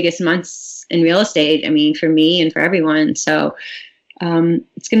biggest months in real estate. I mean, for me and for everyone. So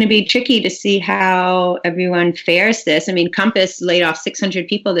it's going to be tricky to see how everyone fares this. I mean, Compass laid off 600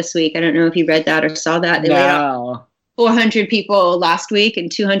 people this week. I don't know if you read that or saw that. They laid off 400 people last week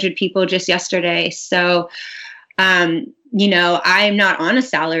and 200 people just yesterday. So, I'm not on a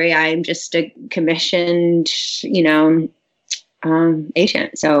salary. I'm just a commissioned,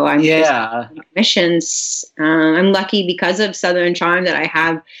 agent. So I'm just commissions. I'm lucky because of Southern Charm that I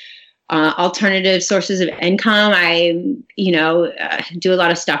have alternative sources of income. I, do a lot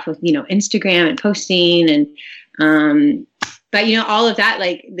of stuff with, Instagram and posting but all of that,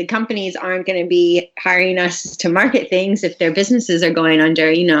 like the companies aren't going to be hiring us to market things if their businesses are going under,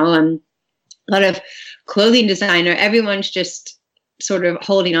 a lot of clothing designer, everyone's just sort of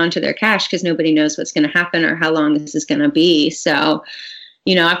holding on to their cash because nobody knows what's going to happen or how long this is going to be. So,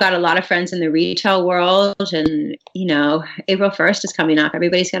 I've got a lot of friends in the retail world and, April 1st is coming up.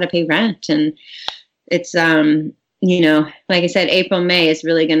 Everybody's got to pay rent. And it's, like I said, April, May is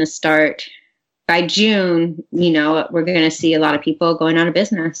really going to start. By June, we're going to see a lot of people going out of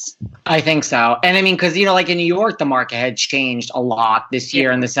business. I think so. And I mean, because, like in New York, the market had changed a lot this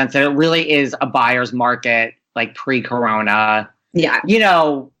year in the sense that it really is a buyer's market, like pre-corona. Yeah.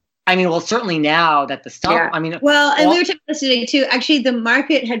 I mean, well, certainly now that the stuff, and we were talking this today too. Actually, the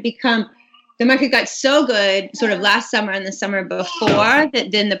market got so good sort of last summer and the summer before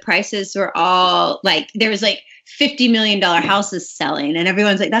that then the prices were all like, there was like $50 million houses selling and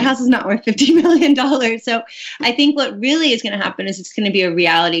everyone's like, that house is not worth $50 million. So I think what really is going to happen is it's going to be a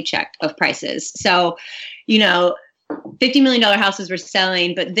reality check of prices. So, $50 million houses were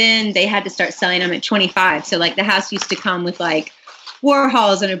selling, but then they had to start selling them at 25. So like the house used to come with like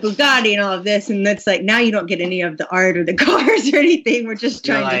Warhols and a Bugatti and all of this. And that's like, now you don't get any of the art or the cars or anything. We're just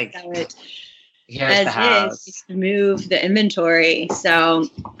trying to sell it as is, just to move the inventory. So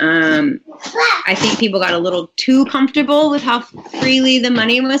I think people got a little too comfortable with how freely the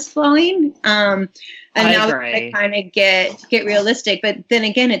money was flowing. And now we're going to kind of get realistic. But then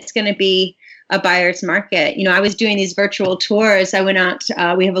again, it's going to be a buyer's market. I was doing these virtual tours. I went out,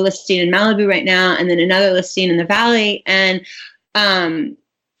 we have a listing in Malibu right now and then another listing in the Valley. And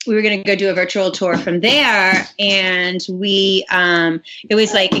we were going to go do a virtual tour from there. And we, it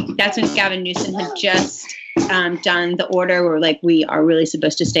was like, that's when Gavin Newsom had just done the order where like, we are really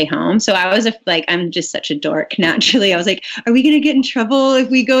supposed to stay home. So I was I'm just such a dork naturally. I was like, are we going to get in trouble if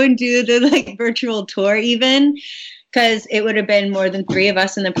we go and do the like virtual tour even? Because it would have been more than 3 of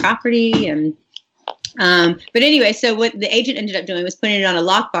us in the property. And, but anyway, so what the agent ended up doing was putting it on a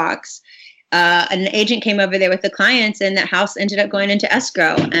lockbox. An agent came over there with the clients and that house ended up going into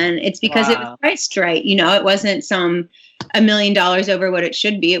escrow. And it's because it was priced right. It wasn't $1 million over what it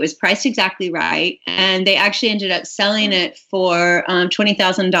should be. It was priced exactly right. And they actually ended up selling it for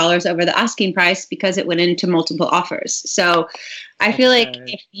 $20,000 over the asking price because it went into multiple offers. So I feel like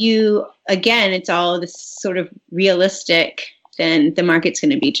if again, it's all this sort of realistic, then the market's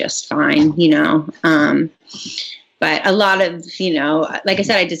going to be just fine, But a lot of, like I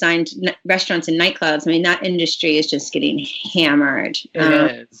said, I designed restaurants and nightclubs. I mean, that industry is just getting hammered.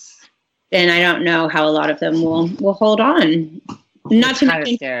 It is. And I don't know how a lot of them will hold on. Not to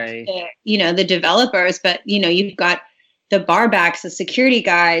mention, the developers, but, you've got the bar backs, the security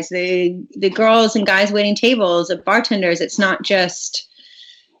guys, the girls and guys waiting tables, the bartenders. It's not just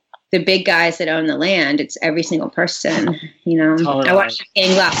the big guys that own the land. It's every single person, Totally. I watched a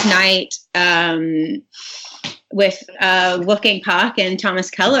game last night, with Wolfgang Puck and Thomas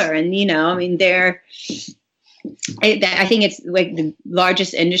Keller. And, I think it's like the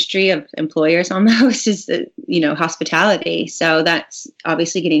largest industry of employers almost is hospitality. So that's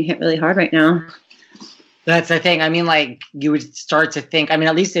obviously getting hit really hard right now. That's the thing. I mean, like you would start to think,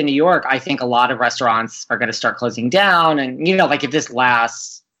 at least in New York, I think a lot of restaurants are going to start closing down. And, like if this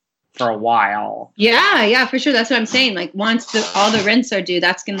lasts for a while. Yeah, for sure. That's what I'm saying. Like once all the rents are due,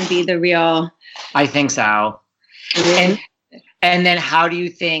 that's going to be the real. I think so. And And then how do you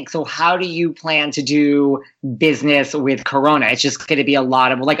plan to do business with Corona? It's just going to be a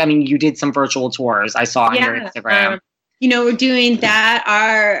lot of, like, I mean, you did some virtual tours I saw on your Instagram. We're doing that.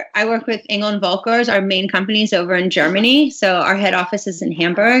 I work with Engel & Volkers, our main companies over in Germany. So our head office is in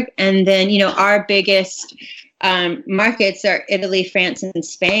Hamburg. And then, our biggest markets are Italy, France, and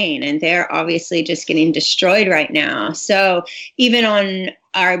Spain. And they're obviously just getting destroyed right now. So even on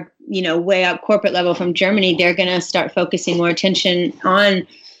our, way up corporate level from Germany, they're going to start focusing more attention on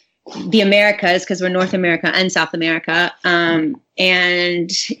the Americas, because we're North America and South America. And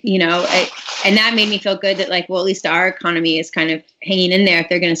that made me feel good that, like, well, at least our economy is kind of hanging in there if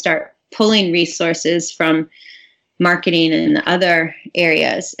they're going to start pulling resources from marketing in the other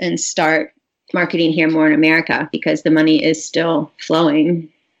areas and start marketing here more in America, because the money is still flowing.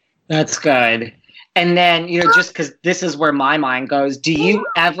 That's good. And then, just because this is where my mind goes, do you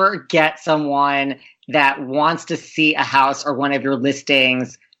ever get someone that wants to see a house or one of your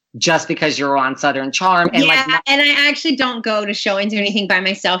listings just because you're on Southern Charm? And and I actually don't go to showings or anything by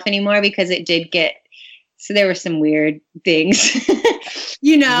myself anymore, because it did so there were some weird things,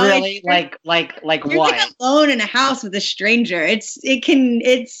 Really? Like you're what? Like alone in a house with a stranger. I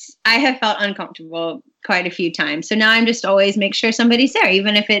have felt uncomfortable quite a few times. So now I'm just always make sure somebody's there,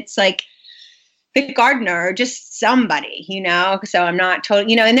 even if it's like the gardener or just somebody, so I'm not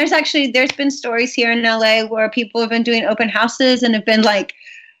totally, and there's been stories here in LA where people have been doing open houses and have been like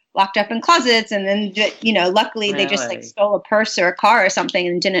locked up in closets. And then, luckily they just like stole a purse or a car or something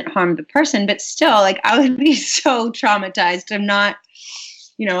and didn't harm the person. But still, like, I would be so traumatized. I'm not,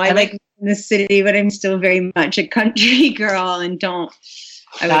 I like in the city, but I'm still very much a country girl and don't.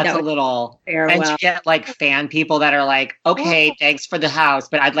 That's a little, and you get like fan people that are like, okay, thanks for the house,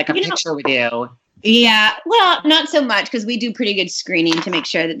 but I'd like a picture with you. Yeah, well, not so much, because we do pretty good screening to make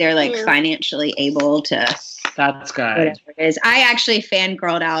sure that they're like financially able to. That's good. Whatever it is. I actually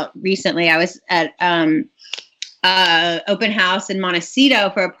fangirled out recently. I was at open house in Montecito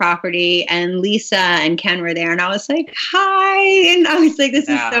for a property, and Lisa and Ken were there, and I was like, hi, and I was like, this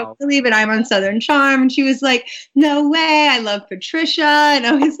is so silly, but I'm on Southern Charm, and she was like, no way, I love Patricia, and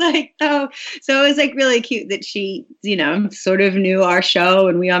I was like, oh, so it was like really cute that she, sort of knew our show,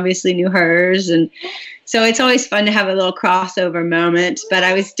 and we obviously knew hers, and so it's always fun to have a little crossover moment. But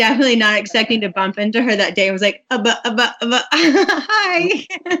I was definitely not expecting to bump into her that day. I was like, hi.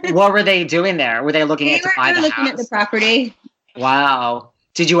 What were they doing there? Were they looking to buy the house? Looking at the property. Wow.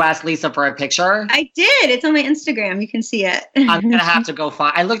 Did you ask Lisa for a picture? I did. It's on my Instagram. You can see it. I'm going to have to go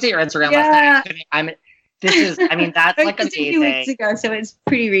find. I looked at your Instagram last night. That's like amazing. 2 weeks ago, so it's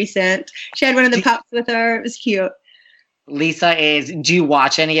pretty recent. She had one of the pups with her. It was cute. Lisa do you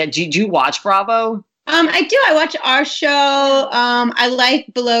watch any? Do you watch Bravo? I do. I watch our show. I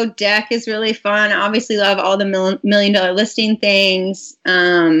like Below Deck is really fun. I obviously love all the $1 million listing things.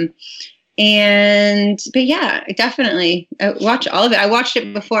 But yeah, definitely I watch all of it. I watched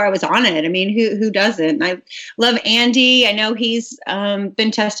it before I was on it. I mean, who doesn't? I love Andy. I know he's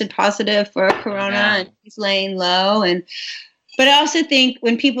been tested positive for Corona and he's laying low. But I also think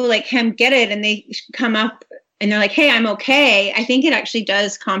when people like him get it and they come up and they're like, hey, I'm okay, I think it actually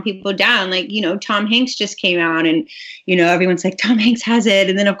does calm people down. Like, Tom Hanks just came out and, everyone's like, Tom Hanks has it.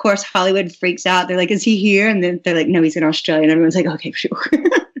 And then, of course, Hollywood freaks out. They're like, is he here? And then they're like, no, he's in Australia. And everyone's like, okay, phew.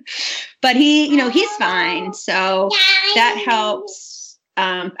 But he's fine. So that helps.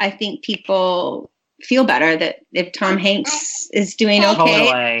 I think people feel better that if Tom Hanks is doing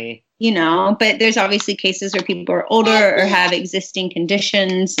okay. Totally. But there's obviously cases where people are older or have existing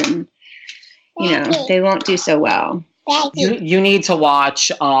conditions and, they won't do so well. You need to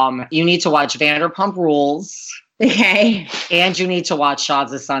watch Vanderpump Rules. Okay. And you need to watch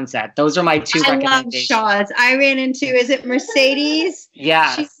Shaw's of Sunset. Those are my two recommendations. I love Shaw's. I ran into, is it Mercedes?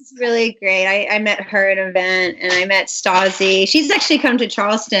 Yeah. She's really great. I met her at an event, and I met Stassi. She's actually come to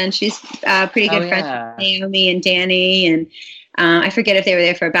Charleston. She's pretty good friends with Naomi and Danny. And I forget if they were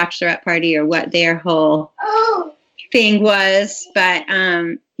there for a bachelorette party or what their whole thing was. But,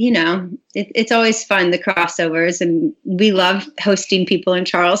 it's always fun, the crossovers. And we love hosting people in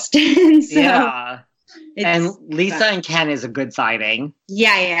Charleston. So. Yeah. And Lisa and Ken is a good sighting.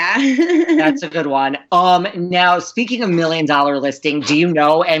 Yeah. That's a good one. Now, speaking of $1 million listing, do you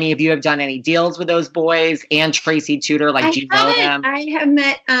know any of you have done any deals with those boys and Tracy Tudor? Like, do you know them? I have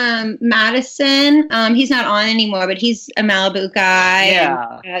met Madison. He's not on anymore, but he's a Malibu guy.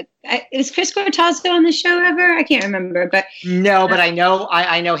 Yeah. And, was Chris Cortazzo on the show ever? I can't remember, but no, but I know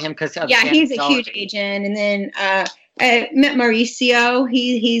him because he's a huge agent. And then I met Mauricio.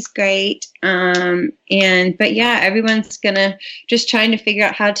 He's great. But yeah, everyone's just trying to figure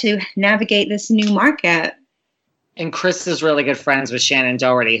out how to navigate this new market. And Chris is really good friends with Shannon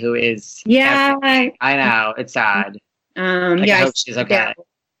Doherty, who is I know, it's sad. I hope she's okay. Yeah,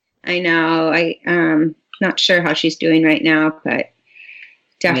 I know. Not sure how she's doing right now, but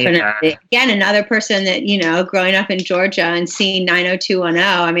definitely. Again, another person that, growing up in Georgia and seeing 90210,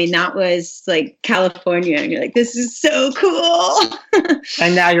 I mean, that was like California. And you're like, this is so cool.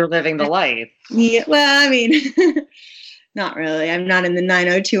 And now you're living the life. Yeah, well, I mean, not really. I'm not in the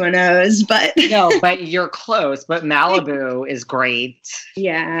 90210s, but. No, but you're close. But Malibu is great.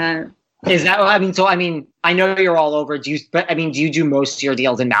 Yeah. Is that, I know you're all over. Do you do most of your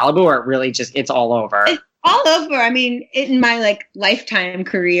deals in Malibu, or really just, it's all over? It's all over. I mean, in my lifetime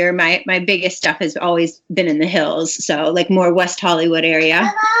career, my biggest stuff has always been in the hills. So more West Hollywood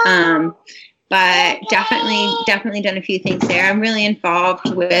area. But definitely done a few things there. I'm really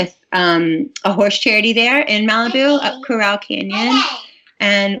involved with a horse charity there in Malibu, up Corral Canyon.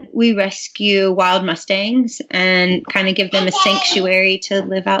 And we rescue wild Mustangs and kind of give them a sanctuary to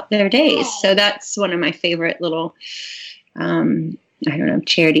live out their days. So that's one of my favorite little,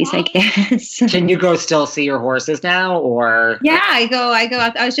 charities, I guess. Can you go still see your horses now, or? Yeah, I go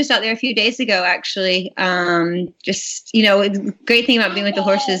out. I was just out there a few days ago, actually. The great thing about being with the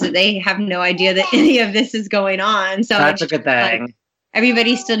horses is that they have no idea that any of this is going on. So that's a good thing.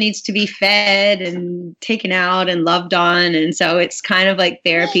 Everybody still needs to be fed and taken out and loved on. And so it's kind of like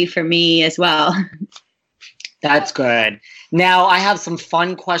therapy for me as well. That's good. Now, I have some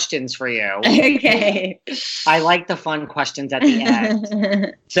fun questions for you. Okay. I like the fun questions at the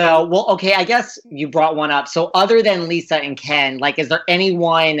end. I guess you brought one up. So other than Lisa and Ken, is there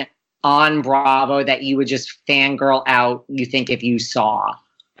anyone on Bravo that you would just fangirl out, you think, if you saw?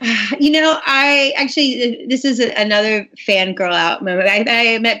 This is another fangirl out moment.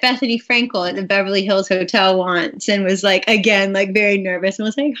 I met Bethany Frankel at the Beverly Hills Hotel once and was very nervous and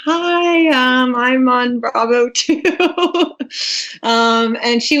was like, hi, I'm on Bravo too.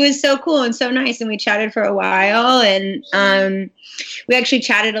 And she was so cool and so nice. And we chatted for a while, and we actually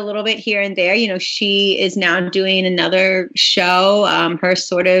chatted a little bit here and there. She is now doing another show. Her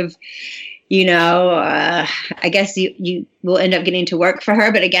sort of, I guess you will end up getting to work for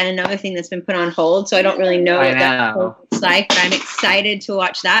her. But again, another thing that's been put on hold. So I don't really know what that looks like. But I'm excited to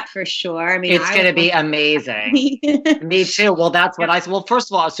watch that for sure. I mean, it's going to be amazing. Me too. Well, that's what well, first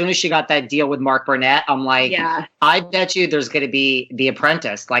of all, as soon as she got that deal with Mark Burnett, I'm like, I bet you there's going to be The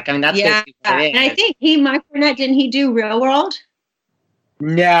Apprentice. That's going to be what it is. And I think Mark Burnett, didn't he do Real World?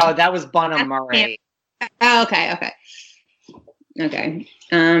 No, that was Bunham Murray. Oh, okay.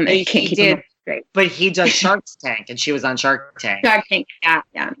 He did, but he does Shark Tank, and she was on Shark Tank. Shark Tank, yeah.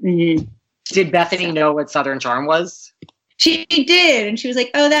 Mm-hmm. Did Bethany know what Southern Charm was? She did, and she was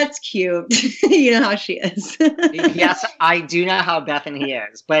like, "Oh, that's cute." You know how she is. Yes, I do know how Bethany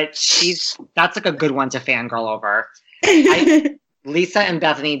is, but that's a good one to fangirl over. Lisa and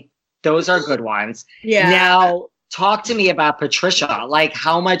Bethany, those are good ones. Yeah. Now, talk to me about Patricia.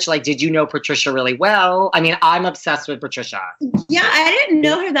 How much, did you know Patricia really well? I mean, I'm obsessed with Patricia. Yeah, I didn't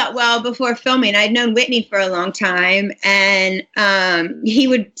know her that well before filming. I'd known Whitney for a long time, and he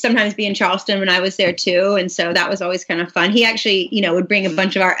would sometimes be in Charleston when I was there too, and so that was always kind of fun. He actually, would bring a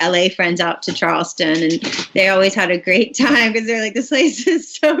bunch of our LA friends out to Charleston, and they always had a great time because they're like, this place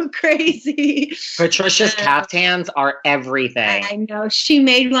is so crazy. Patricia's caftans are everything. I know. She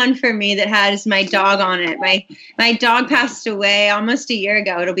made one for me that has my dog on it. My dog passed away almost a year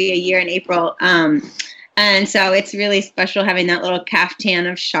ago. It'll be a year in April. And so it's really special having that little caftan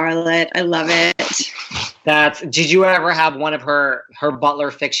of Charlotte. I love it. Did you ever have one of her butler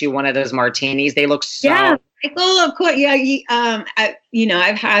fix you one of those martinis? They look so... Yeah. Michael, of course. Yeah.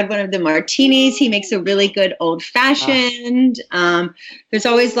 I've had one of the martinis. He makes a really good old fashioned. There's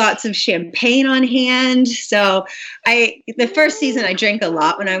always lots of champagne on hand. So the first season I drank a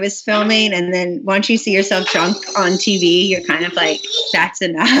lot when I was filming. And then once you see yourself drunk on TV, you're kind of like, that's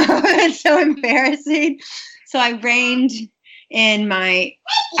enough. It's so embarrassing. So I reined in my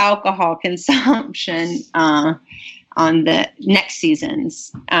alcohol consumption, on the next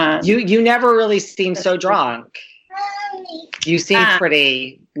seasons. You never really seem so drunk. You seem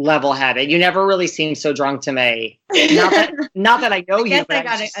pretty level-headed. You never really seem so drunk to me. Not that I know you. I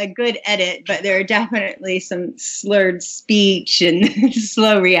got a good edit, but there are definitely some slurred speech and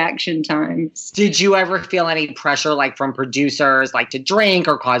slow reaction times. Did you ever feel any pressure, from producers, to drink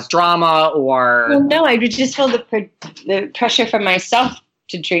or cause drama, or? Well, no, I would just feel the pressure from myself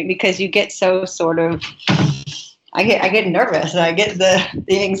to drink because you get so sort of. I get nervous and I get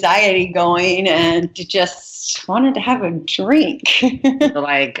the anxiety going and just wanted to have a drink.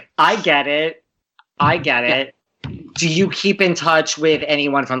 I get it. do you keep in touch with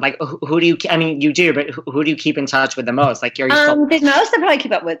anyone from like who do you? I mean, you do, but who do you keep in touch with the most? Like, are you still? The most I probably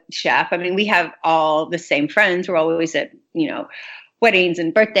keep up with Chef. I mean, we have all the same friends. We're always at weddings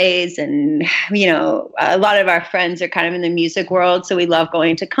and birthdays, and a lot of our friends are kind of in the music world, so we love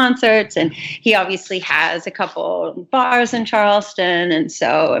going to concerts. And he obviously has a couple bars in Charleston, and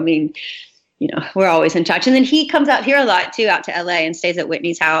so I mean, we're always in touch. And then he comes out here a lot too, out to LA, and stays at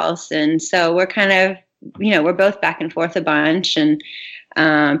Whitney's house, and so we're kind of we're both back and forth a bunch. And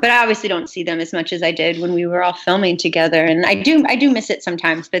but I obviously don't see them as much as I did when we were all filming together, and I do miss it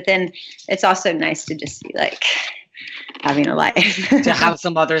sometimes. But then it's also nice to just be like having a life. To have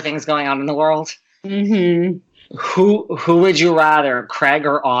some other things going on in the world. Mm-hmm. Who would you rather, Craig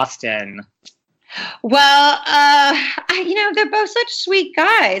or Austin? Well, they're both such sweet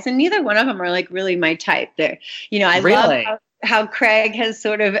guys, and neither one of them are like really my type. I really? love how Craig has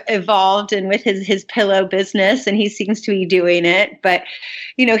sort of evolved and with his pillow business, and he seems to be doing it. But,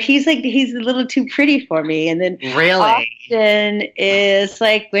 he's a little too pretty for me. And then really, Austin is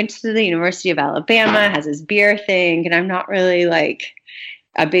like, went to the University of Alabama, has his beer thing. And I'm not really like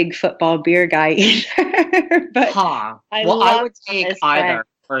a big football beer guy either. But I would take either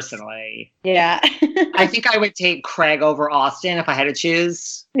personally. Yeah. I think I would take Craig over Austin if I had to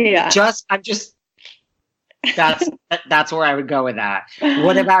choose. Yeah. That's where I would go with that.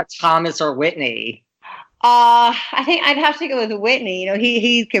 What about Thomas or Whitney? I think I'd have to go with Whitney.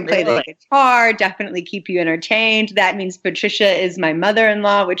 He can play the guitar, definitely keep you entertained. That means Patricia is my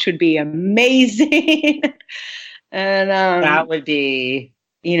mother-in-law, which would be amazing. And that would be,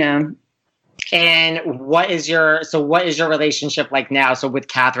 And what is your relationship like now? So with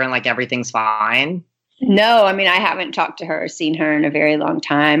Catherine, like everything's fine? No, I mean, I haven't talked to her or seen her in a very long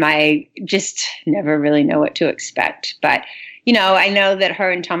time. I just never really know what to expect. But, I know that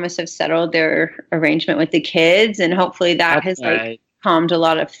her and Thomas have settled their arrangement with the kids, and hopefully that has calmed a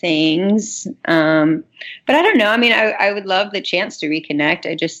lot of things. But I don't know. I mean, I would love the chance to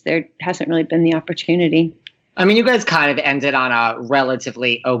reconnect. There hasn't really been the opportunity. I mean, you guys kind of ended on a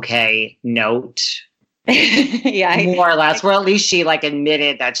relatively okay note. Yeah, more or less. Where at least she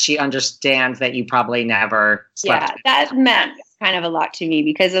admitted that she understands that you probably never slept. Yeah, that meant kind of a lot to me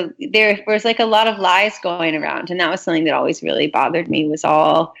because there was a lot of lies going around, and that was something that always really bothered me. Was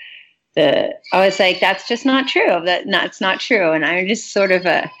I was like, that's just not true. That's not true. And I'm just sort of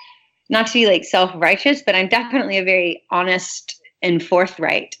not to be self-righteous, but I'm definitely a very honest and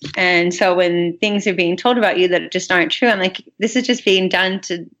forthright. And so when things are being told about you that just aren't true, I'm like, this is just being done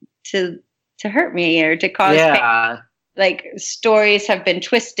to hurt me or to cause pain. Stories have been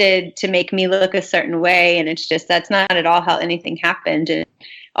twisted to make me look a certain way, and it's just that's not at all how anything happened. And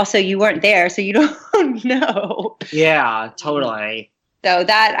also, you weren't there, so you don't know. Yeah, totally. So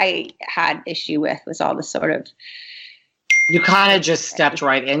that I had issue with was all the sort of. You kind of just stepped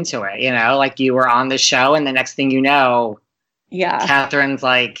right into it, you were on the show, and the next thing you know. Yeah. Catherine's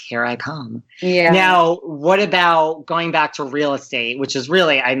like, here I come. Yeah. Now, what about going back to real estate, which is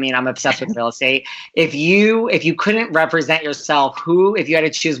really, I mean, I'm obsessed with real estate. If you couldn't represent yourself, if you had to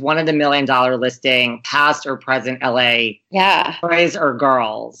choose one of the $1 million listing, past or present LA, boys or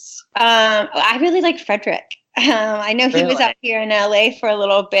girls? I really like Frederick. I know he was out here in LA for a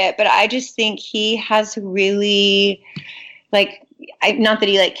little bit, but I just think he has really not that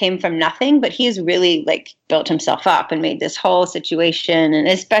he came from nothing, but he has really built himself up and made this whole situation. And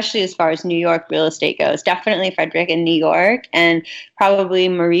especially as far as New York real estate goes, definitely Frederick in New York, and probably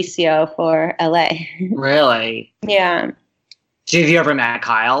Mauricio for LA. Really? Yeah. Have you ever met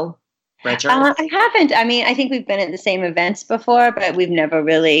Kyle Richards? I haven't. I mean, I think we've been at the same events before, but we've never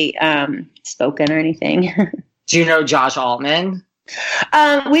really spoken or anything. Do you know Josh Altman?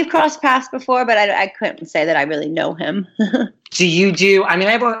 We've crossed paths before, but I couldn't say that I really know him. I mean,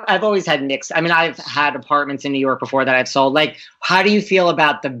 I've always had mixed. I mean, I've had apartments in New York before that I've sold. How do you feel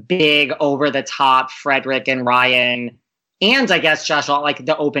about the big, over the top Frederick and Ryan, and I guess Josh,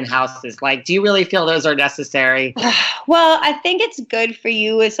 the open houses? Do you really feel those are necessary? Well, I think it's good for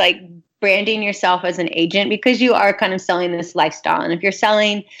you as branding yourself as an agent, because you are kind of selling this lifestyle, and if you're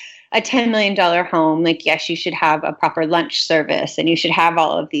selling a $10 million home, yes, you should have a proper lunch service and you should have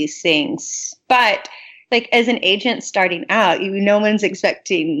all of these things. But as an agent starting out, no one's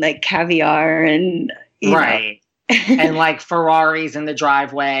expecting caviar and, right. And Ferraris in the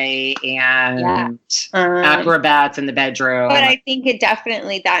driveway and acrobats in the bedroom. But I think it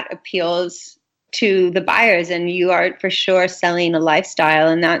definitely, that appeals to the buyers, and you are for sure selling a lifestyle,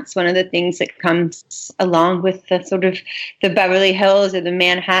 and that's one of the things that comes along with the sort of the Beverly Hills or the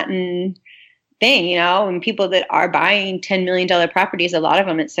Manhattan thing, and people that are buying $10 million properties, a lot of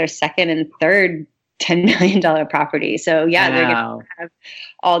them it's their second and third $10 million property. So yeah, they're going to have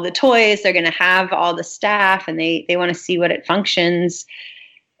all the toys, they're going to have all the staff, and they want to see what it functions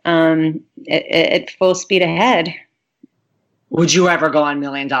at full speed ahead. Would you ever go on $1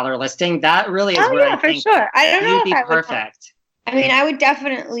 million listing? That really is where I think for sure. I don't know you'd be if perfect. I mean, I would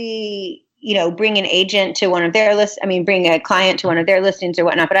definitely, bring an agent to one of their lists. I mean, bring a client to one of their listings or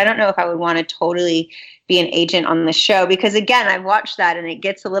whatnot. But I don't know if I would want to totally be an agent on the show, because again, I've watched that and it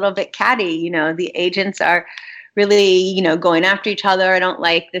gets a little bit catty. The agents are really, going after each other. I don't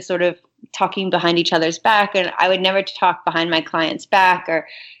like this sort of talking behind each other's back, and I would never talk behind my client's back or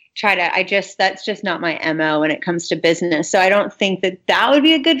that's just not my MO when it comes to business. So I don't think that would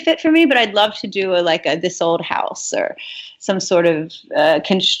be a good fit for me, but I'd love to do a This Old House or some sort of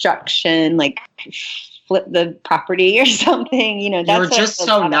construction, like flip the property or something. That's You're just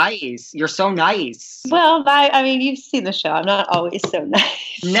so nice. You're so nice. Well, I mean, you've seen the show. I'm not always so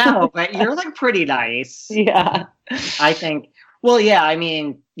nice. No, but you're pretty nice. Yeah. I think. Well, yeah, I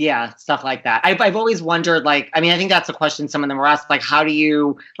mean, yeah, stuff like that. I've always wondered, I think that's a question some of them were asked, how do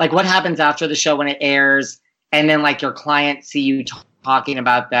you, what happens after the show when it airs, and then, your clients see you talking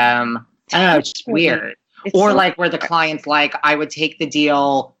about them? I don't know, it's just weird. Or, where the client's I would take the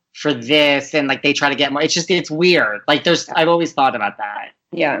deal for this, and, they try to get more. It's weird. I've always thought about that.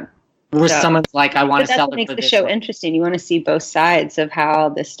 Yeah. Where someone's I want to sell it for this. That's what makes the show interesting. You want to see both sides of how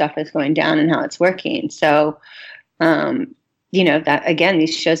this stuff is going down and how it's working. So, that again,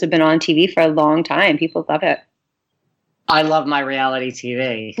 these shows have been on TV for a long time. People love it. I love my reality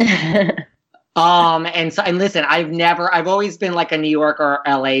TV. And listen, I've always been a New York or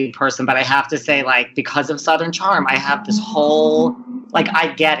LA person, but I have to say, because of Southern Charm, I have this whole,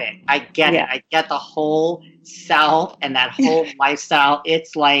 I get it. I get the whole South and that whole lifestyle.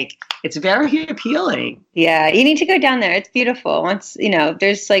 It's very appealing. Yeah, you need to go down there. It's beautiful. Once,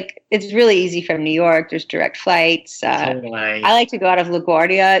 there's it's really easy from New York. There's direct flights. Totally. I like to go out of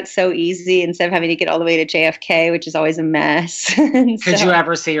LaGuardia. It's so easy instead of having to get all the way to JFK, which is always a mess. Could you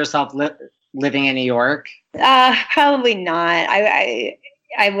ever see yourself living in New York? Probably not.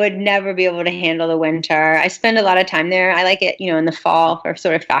 I would never be able to handle the winter. I spend a lot of time there. I like it, in the fall for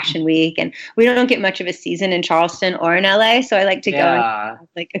sort of fashion week, and we don't get much of a season in Charleston or in LA. So I like to go on,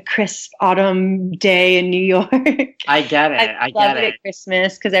 a crisp autumn day in New York. I get it. I love it at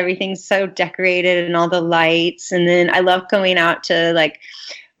Christmas because everything's so decorated and all the lights. And then I love going out to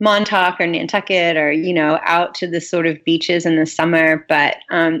Montauk or Nantucket or, out to the sort of beaches in the summer. But,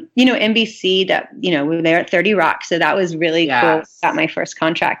 NBC, we were there at 30 Rock. So that was really cool. Got my first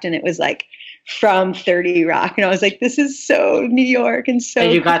contract, and it was from 30 Rock. And I was this is so New York. And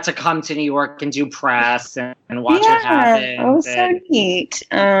you got to come to New York and do press and watch what happens. Yeah, it was so neat.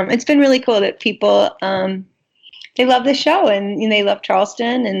 It's been really cool that people, they love the show and they love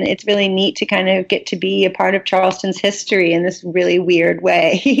Charleston, and it's really neat to kind of get to be a part of Charleston's history in this really weird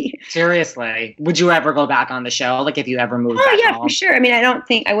way. Seriously. Would you ever go back on the show? If you ever moved back home? For sure. I mean,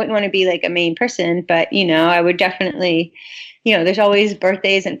 I wouldn't want to be a main person, but, I would definitely, there's always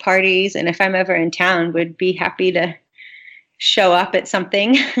birthdays and parties. And if I'm ever in town, would be happy to show up at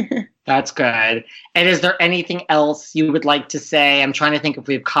something. That's good. And is there anything else you would like to say? I'm trying to think if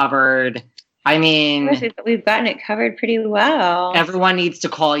we've covered... I mean, we've gotten it covered pretty well. Everyone needs to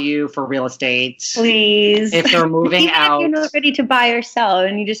call you for real estate. Please. If they're moving out. If you're not ready to buy or sell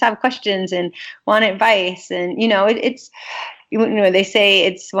and you just have questions and want advice. And, it's, they say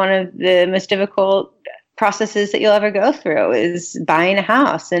it's one of the most difficult processes that you'll ever go through is buying a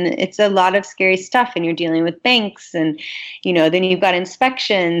house. And it's a lot of scary stuff. And you're dealing with banks and, then you've got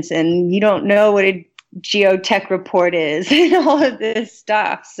inspections and you don't know what a geotech report is and all of this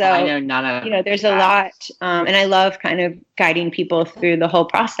stuff. So I know none of there's a lot, and I love kind of guiding people through the whole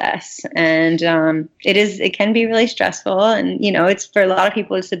process. And it can be really stressful. And it's for a lot of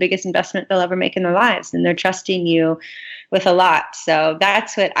people, it's the biggest investment they'll ever make in their lives, and they're trusting you with a lot. So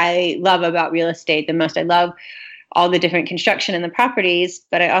that's what I love about real estate the most. I love all the different construction and the properties,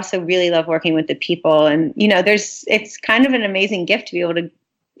 but I also really love working with the people. And it's kind of an amazing gift to be able to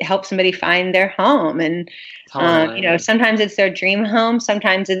help somebody find their home. And, sometimes it's their dream home.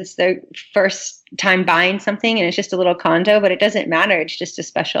 Sometimes it's their first time buying something and it's just a little condo, but it doesn't matter. It's just as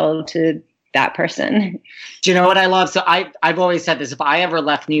special to that person. Do you know what I love? So I've always said this, if I ever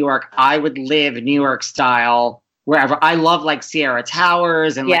left New York, I would live New York style wherever. I love Sierra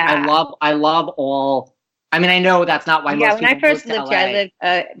Towers and I love all. I mean, I know that's not why most people when I first lived here, I lived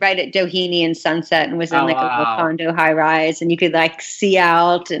right at Doheny and Sunset and was in a little condo high rise, and you could see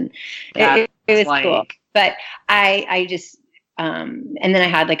out, and it was cool. But I just and then I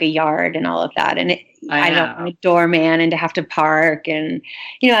had a yard and all of that, and I don't want a doorman and to have to park. And,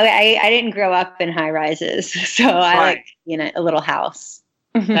 I didn't grow up in high rises. So I like, a little house.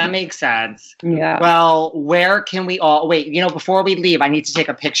 That makes sense. Yeah. Well, where can we all wait? Before we leave, I need to take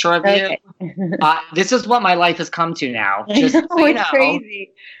a picture of you. This is what my life has come to now. Just it's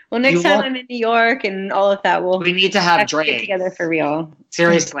crazy. Well, next time I'm in New York and all of that, we need to have drinks get together for real.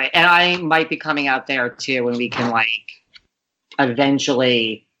 Seriously, and I might be coming out there too when we can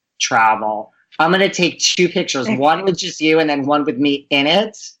eventually travel. I'm gonna take 2 pictures, one with just you and then one with me in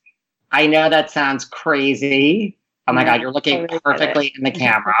it. I know that sounds crazy. Oh my God, you're looking perfectly in the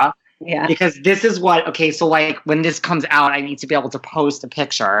camera. Yeah. Because this is so when this comes out, I need to be able to post a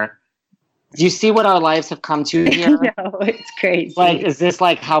picture. Do you see what our lives have come to here? No, it's crazy. Is this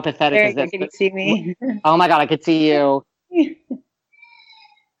how pathetic is this? Can you see me? Oh my God, I could see you.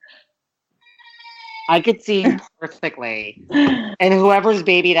 I could see you perfectly. And whoever's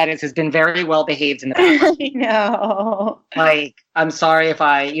baby that is has been very well behaved in the past. I know. I'm sorry if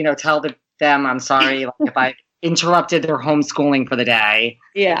I, tell them I'm sorry if I interrupted their homeschooling for the day.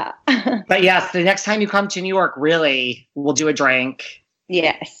 Yeah. But yes, the next time you come to New York, really, we'll do a drink.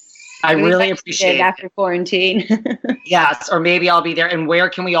 Yes. I really appreciate it. After quarantine. Yes, or maybe I'll be there. And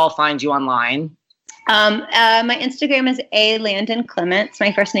where can we all find you online? My Instagram is Landon Clements.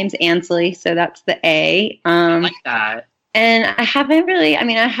 My first name's Ansley, so that's the A. I like that. And I haven't really, I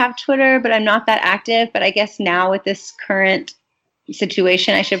have Twitter, but I'm not that active. But I guess now with this current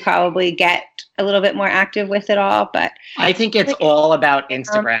situation, I should probably get a little bit more active with it all. But I think it's all about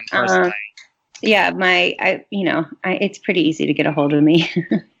Instagram personally. Yeah, it's pretty easy to get a hold of me.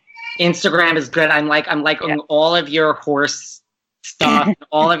 Instagram is good. I'm liking all of your horse stuff,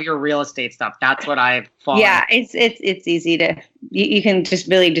 all of your real estate stuff. That's what I've followed. Yeah, it's easy to you can just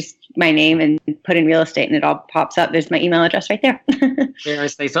my name and put in real estate and it all pops up. There's my email address right there.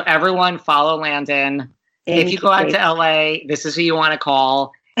 Seriously. So everyone follow Landon. If you go out to LA, this is who you want to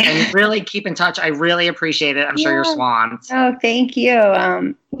call. And really keep in touch. I really appreciate it. I'm sure you're swamped. Oh, thank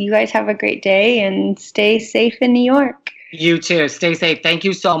you. You guys have a great day and stay safe in New York. You too. Stay safe. Thank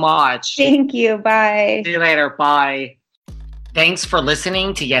you so much. Thank you. Bye. See you later. Bye. Thanks for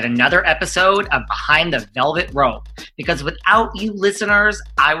listening to yet another episode of Behind the Velvet Rope. Because without you listeners,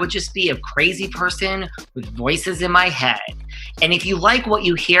 I would just be a crazy person with voices in my head. And if you like what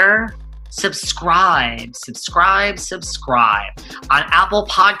you hear, subscribe on Apple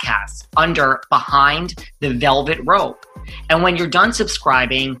Podcasts under Behind the Velvet Rope. And when you're done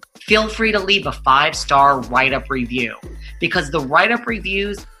subscribing, feel free to leave a 5-star write-up review because the write-up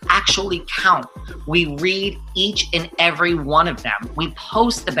reviews actually count. We read each and every one of them. We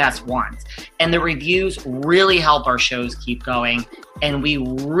post the best ones, and the reviews really help our shows keep going. And we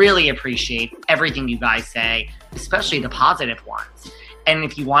really appreciate everything you guys say, especially the positive ones. And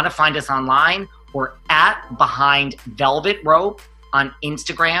if you want to find us online, we're at Behind Velvet Rope on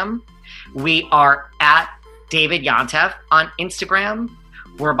Instagram. We are at David Yontef on Instagram.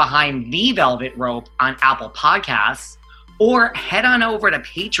 We're Behind the Velvet Rope on Apple Podcasts. Or head on over to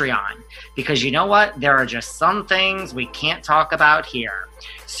Patreon because you know what? There are just some things we can't talk about here.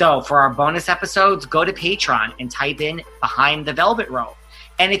 So for our bonus episodes, go to Patreon and type in Behind the Velvet Rope.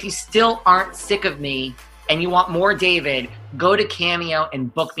 And if you still aren't sick of me, and you want more David, go to Cameo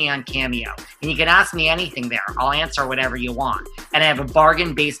and book me on Cameo. And you can ask me anything there. I'll answer whatever you want. And I have a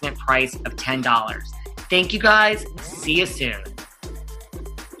bargain basement price of $10. Thank you guys. See you soon.